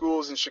at these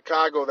schools in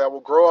Chicago that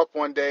will grow up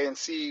one day and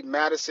see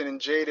Madison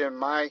and Jaden,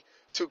 my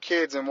two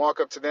kids, and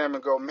walk up to them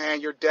and go, man,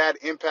 your dad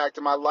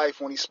impacted my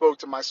life when he spoke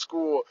to my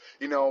school,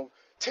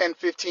 10,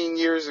 15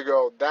 years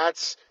ago.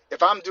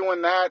 If I'm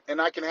doing that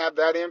and I can have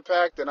that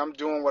impact, then I'm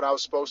doing what I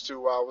was supposed to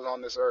while I was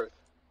on this earth.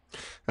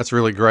 That's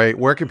really great.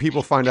 Where can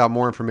people find out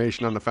more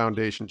information on the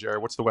foundation,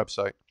 Jarrett? What's the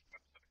website?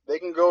 They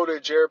can go to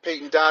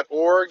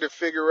jarrettpayton.org to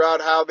figure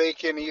out how they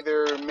can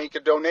either make a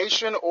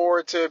donation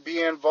or to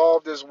be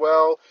involved as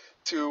well,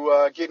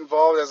 to get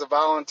involved as a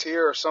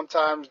volunteer. Or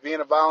sometimes being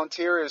a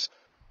volunteer is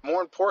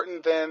more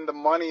important than the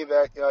money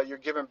that you're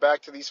giving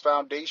back to these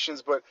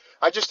foundations. But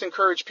I just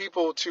encourage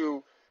people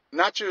to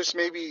not just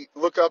maybe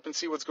look up and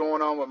see what's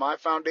going on with my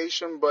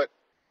foundation, but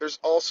there's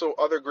also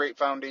other great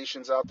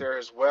foundations out there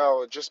as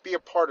well. Just be a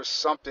part of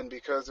something,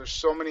 because there's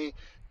so many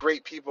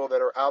great people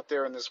that are out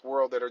there in this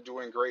world that are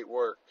doing great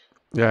work.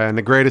 Yeah, and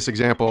the greatest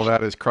example of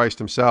that is Christ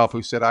himself,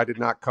 who said, I did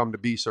not come to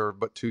be served,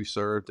 but to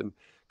serve, and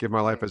give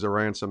my life as a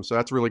ransom. So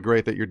that's really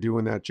great that you're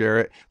doing that,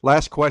 Jarrett.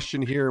 Last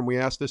question here, and we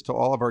ask this to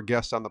all of our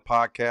guests on the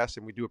podcast,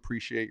 and we do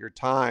appreciate your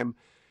time.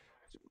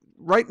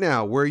 Right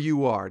now, where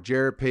you are,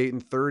 Jarrett Payton,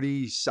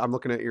 30, I'm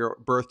looking at your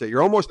birthday.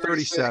 You're almost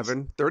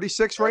 37,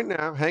 36 right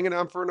now, hanging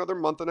on for another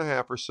month and a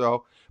half or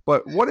so.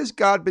 But what has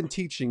God been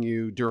teaching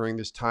you during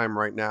this time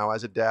right now,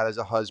 as a dad, as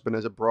a husband,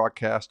 as a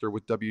broadcaster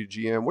with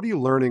WGN? What are you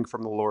learning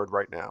from the Lord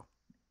right now?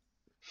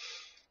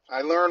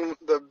 I learned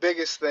the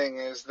biggest thing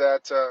is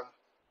that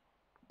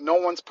no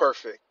one's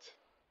perfect.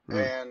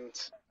 And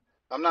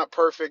I'm not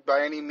perfect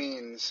by any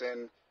means.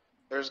 And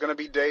there's going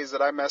to be days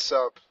that I mess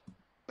up.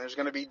 There's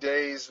going to be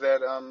days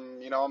that, I'm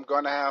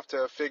going to have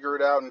to figure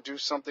it out and do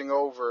something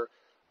over,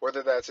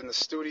 whether that's in the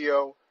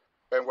studio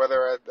and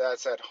whether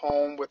that's at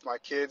home with my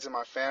kids and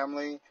my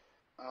family.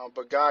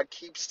 But God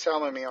keeps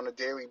telling me on a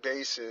daily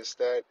basis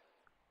that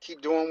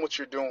keep doing what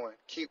you're doing,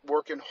 keep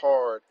working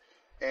hard,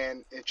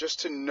 and just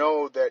to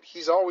know that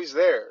he's always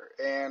there.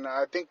 And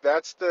I think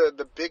that's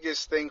the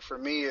biggest thing for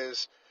me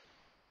is,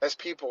 as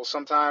people,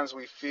 sometimes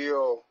we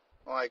feel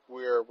like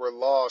we're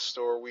lost,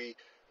 or we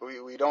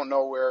don't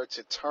know where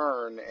to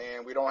turn,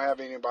 and we don't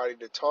have anybody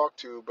to talk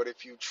to. But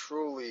if you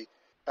truly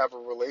have a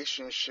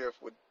relationship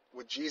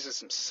with Jesus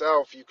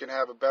himself, you can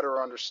have a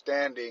better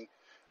understanding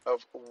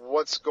of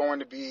what's going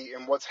to be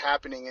and what's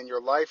happening in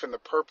your life and the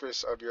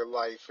purpose of your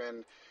life.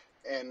 And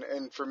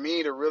for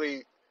me to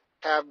really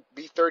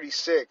be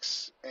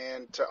 36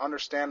 and to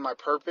understand my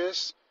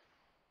purpose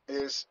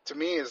is, to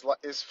me,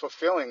 is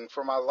fulfilling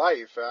for my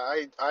life.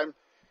 I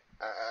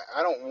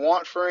don't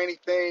want for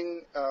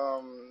anything.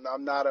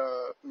 I'm not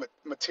a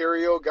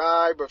material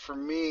guy, but for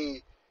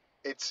me,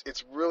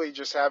 it's really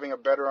just having a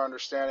better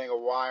understanding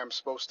of why I'm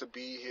supposed to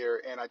be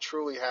here. And I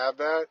truly have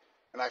that,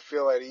 and I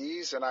feel at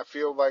ease, and I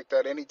feel like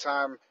that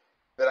anytime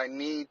that I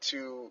need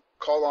to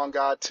call on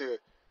God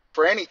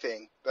for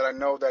anything, that I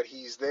know that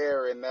he's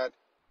there, and that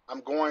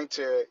I'm going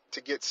to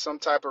get some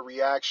type of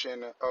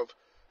reaction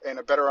and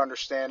a better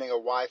understanding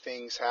of why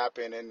things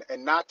happen,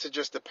 and not to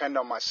just depend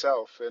on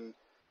myself. And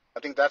I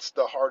think that's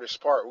the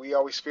hardest part. We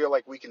always feel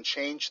like we can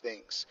change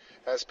things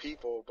as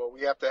people, but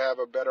we have to have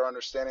a better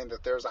understanding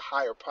that there's a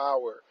higher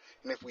power.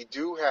 And if we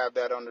do have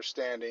that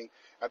understanding,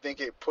 I think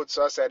it puts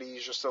us at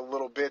ease just a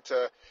little bit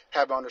to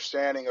have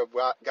understanding of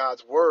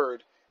God's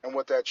word and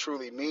what that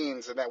truly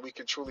means, and that we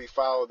can truly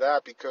follow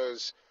that,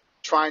 because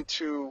trying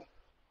to,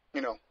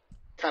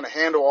 kind of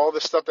handle all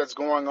the stuff that's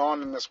going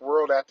on in this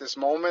world at this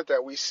moment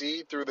that we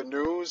see through the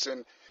news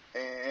and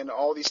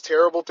all these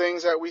terrible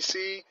things that we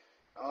see,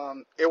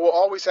 it will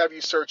always have you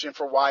searching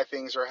for why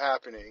things are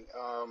happening.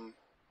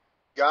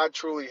 God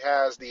truly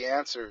has the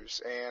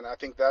answers, and I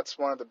think that's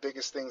one of the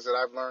biggest things that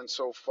I've learned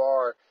so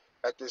far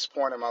at this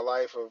point in my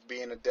life, of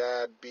being a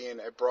dad, being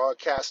a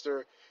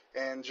broadcaster,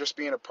 and just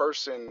being a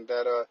person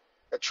that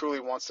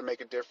truly wants to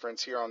make a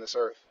difference here on this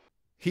earth.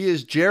 He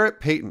is Jarrett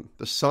Payton,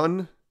 the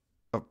son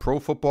of Pro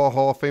Football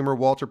Hall of Famer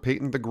Walter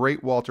Payton, the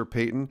great Walter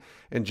Payton.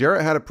 And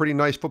Jarrett had a pretty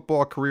nice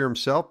football career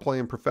himself,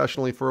 playing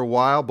professionally for a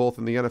while, both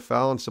in the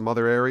NFL and some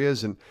other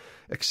areas, and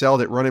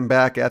excelled at running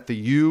back at the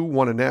U,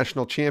 won a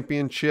national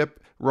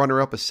championship,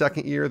 runner-up a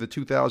second year, the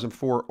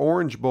 2004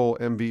 Orange Bowl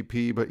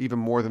MVP, but even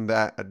more than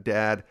that, a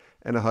dad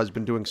and a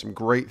husband, doing some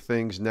great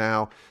things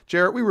now.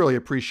 Jarrett, we really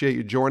appreciate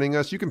you joining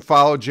us. You can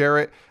follow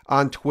Jarrett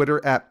on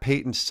Twitter at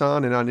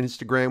PaytonSon, and on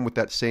Instagram with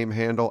that same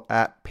handle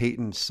at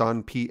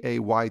PaytonSon,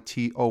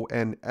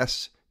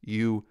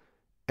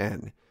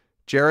 PaytonSun.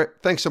 Jarrett,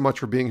 thanks so much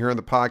for being here on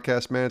the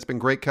podcast, man. It's been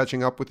great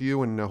catching up with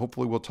you, and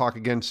hopefully we'll talk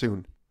again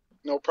soon.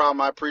 No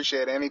problem. I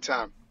appreciate it.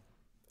 Anytime.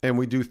 And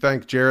we do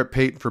thank Jarrett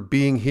Payton for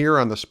being here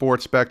on the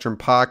Sports Spectrum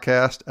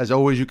podcast. As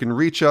always, you can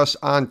reach us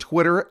on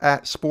Twitter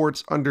at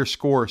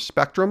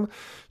sports_spectrum.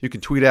 You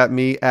can tweet at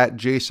me at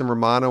Jason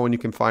Romano, and you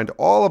can find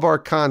all of our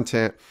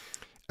content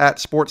at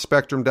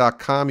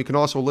sportspectrum.com. You can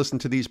also listen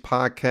to these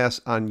podcasts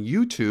on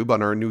YouTube,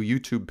 on our new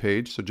YouTube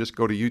page. So just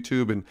go to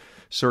YouTube and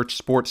search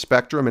Sports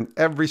Spectrum, and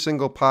every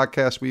single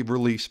podcast we've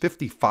released,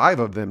 55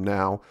 of them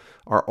now,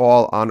 are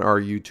all on our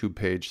YouTube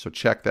page. So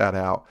check that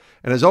out.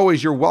 And as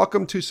always, you're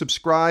welcome to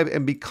subscribe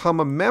and become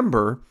a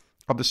member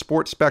of the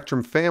Sports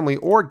Spectrum family,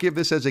 or give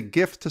this as a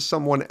gift to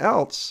someone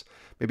else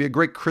maybe a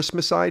great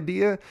Christmas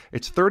idea.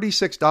 It's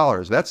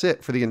 $36. That's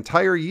it for the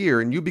entire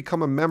year, and you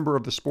become a member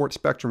of the Sports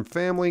Spectrum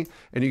family,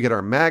 and you get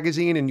our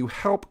magazine, and you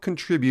help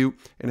contribute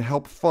and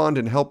help fund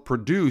and help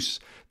produce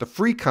the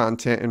free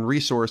content and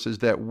resources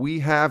that we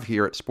have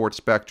here at Sports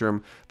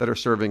Spectrum that are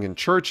serving in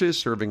churches,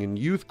 serving in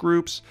youth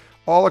groups,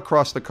 all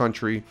across the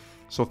country.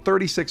 So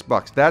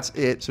 $36, that's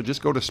it. So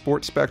just go to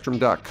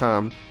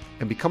sportspectrum.com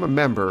and become a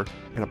member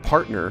and a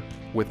partner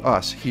with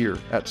us here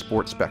at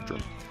Sports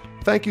Spectrum.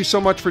 Thank you so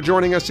much for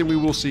joining us, and we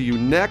will see you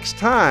next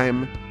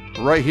time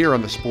right here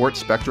on the Sports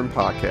Spectrum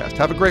Podcast.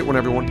 Have a great one,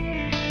 everyone.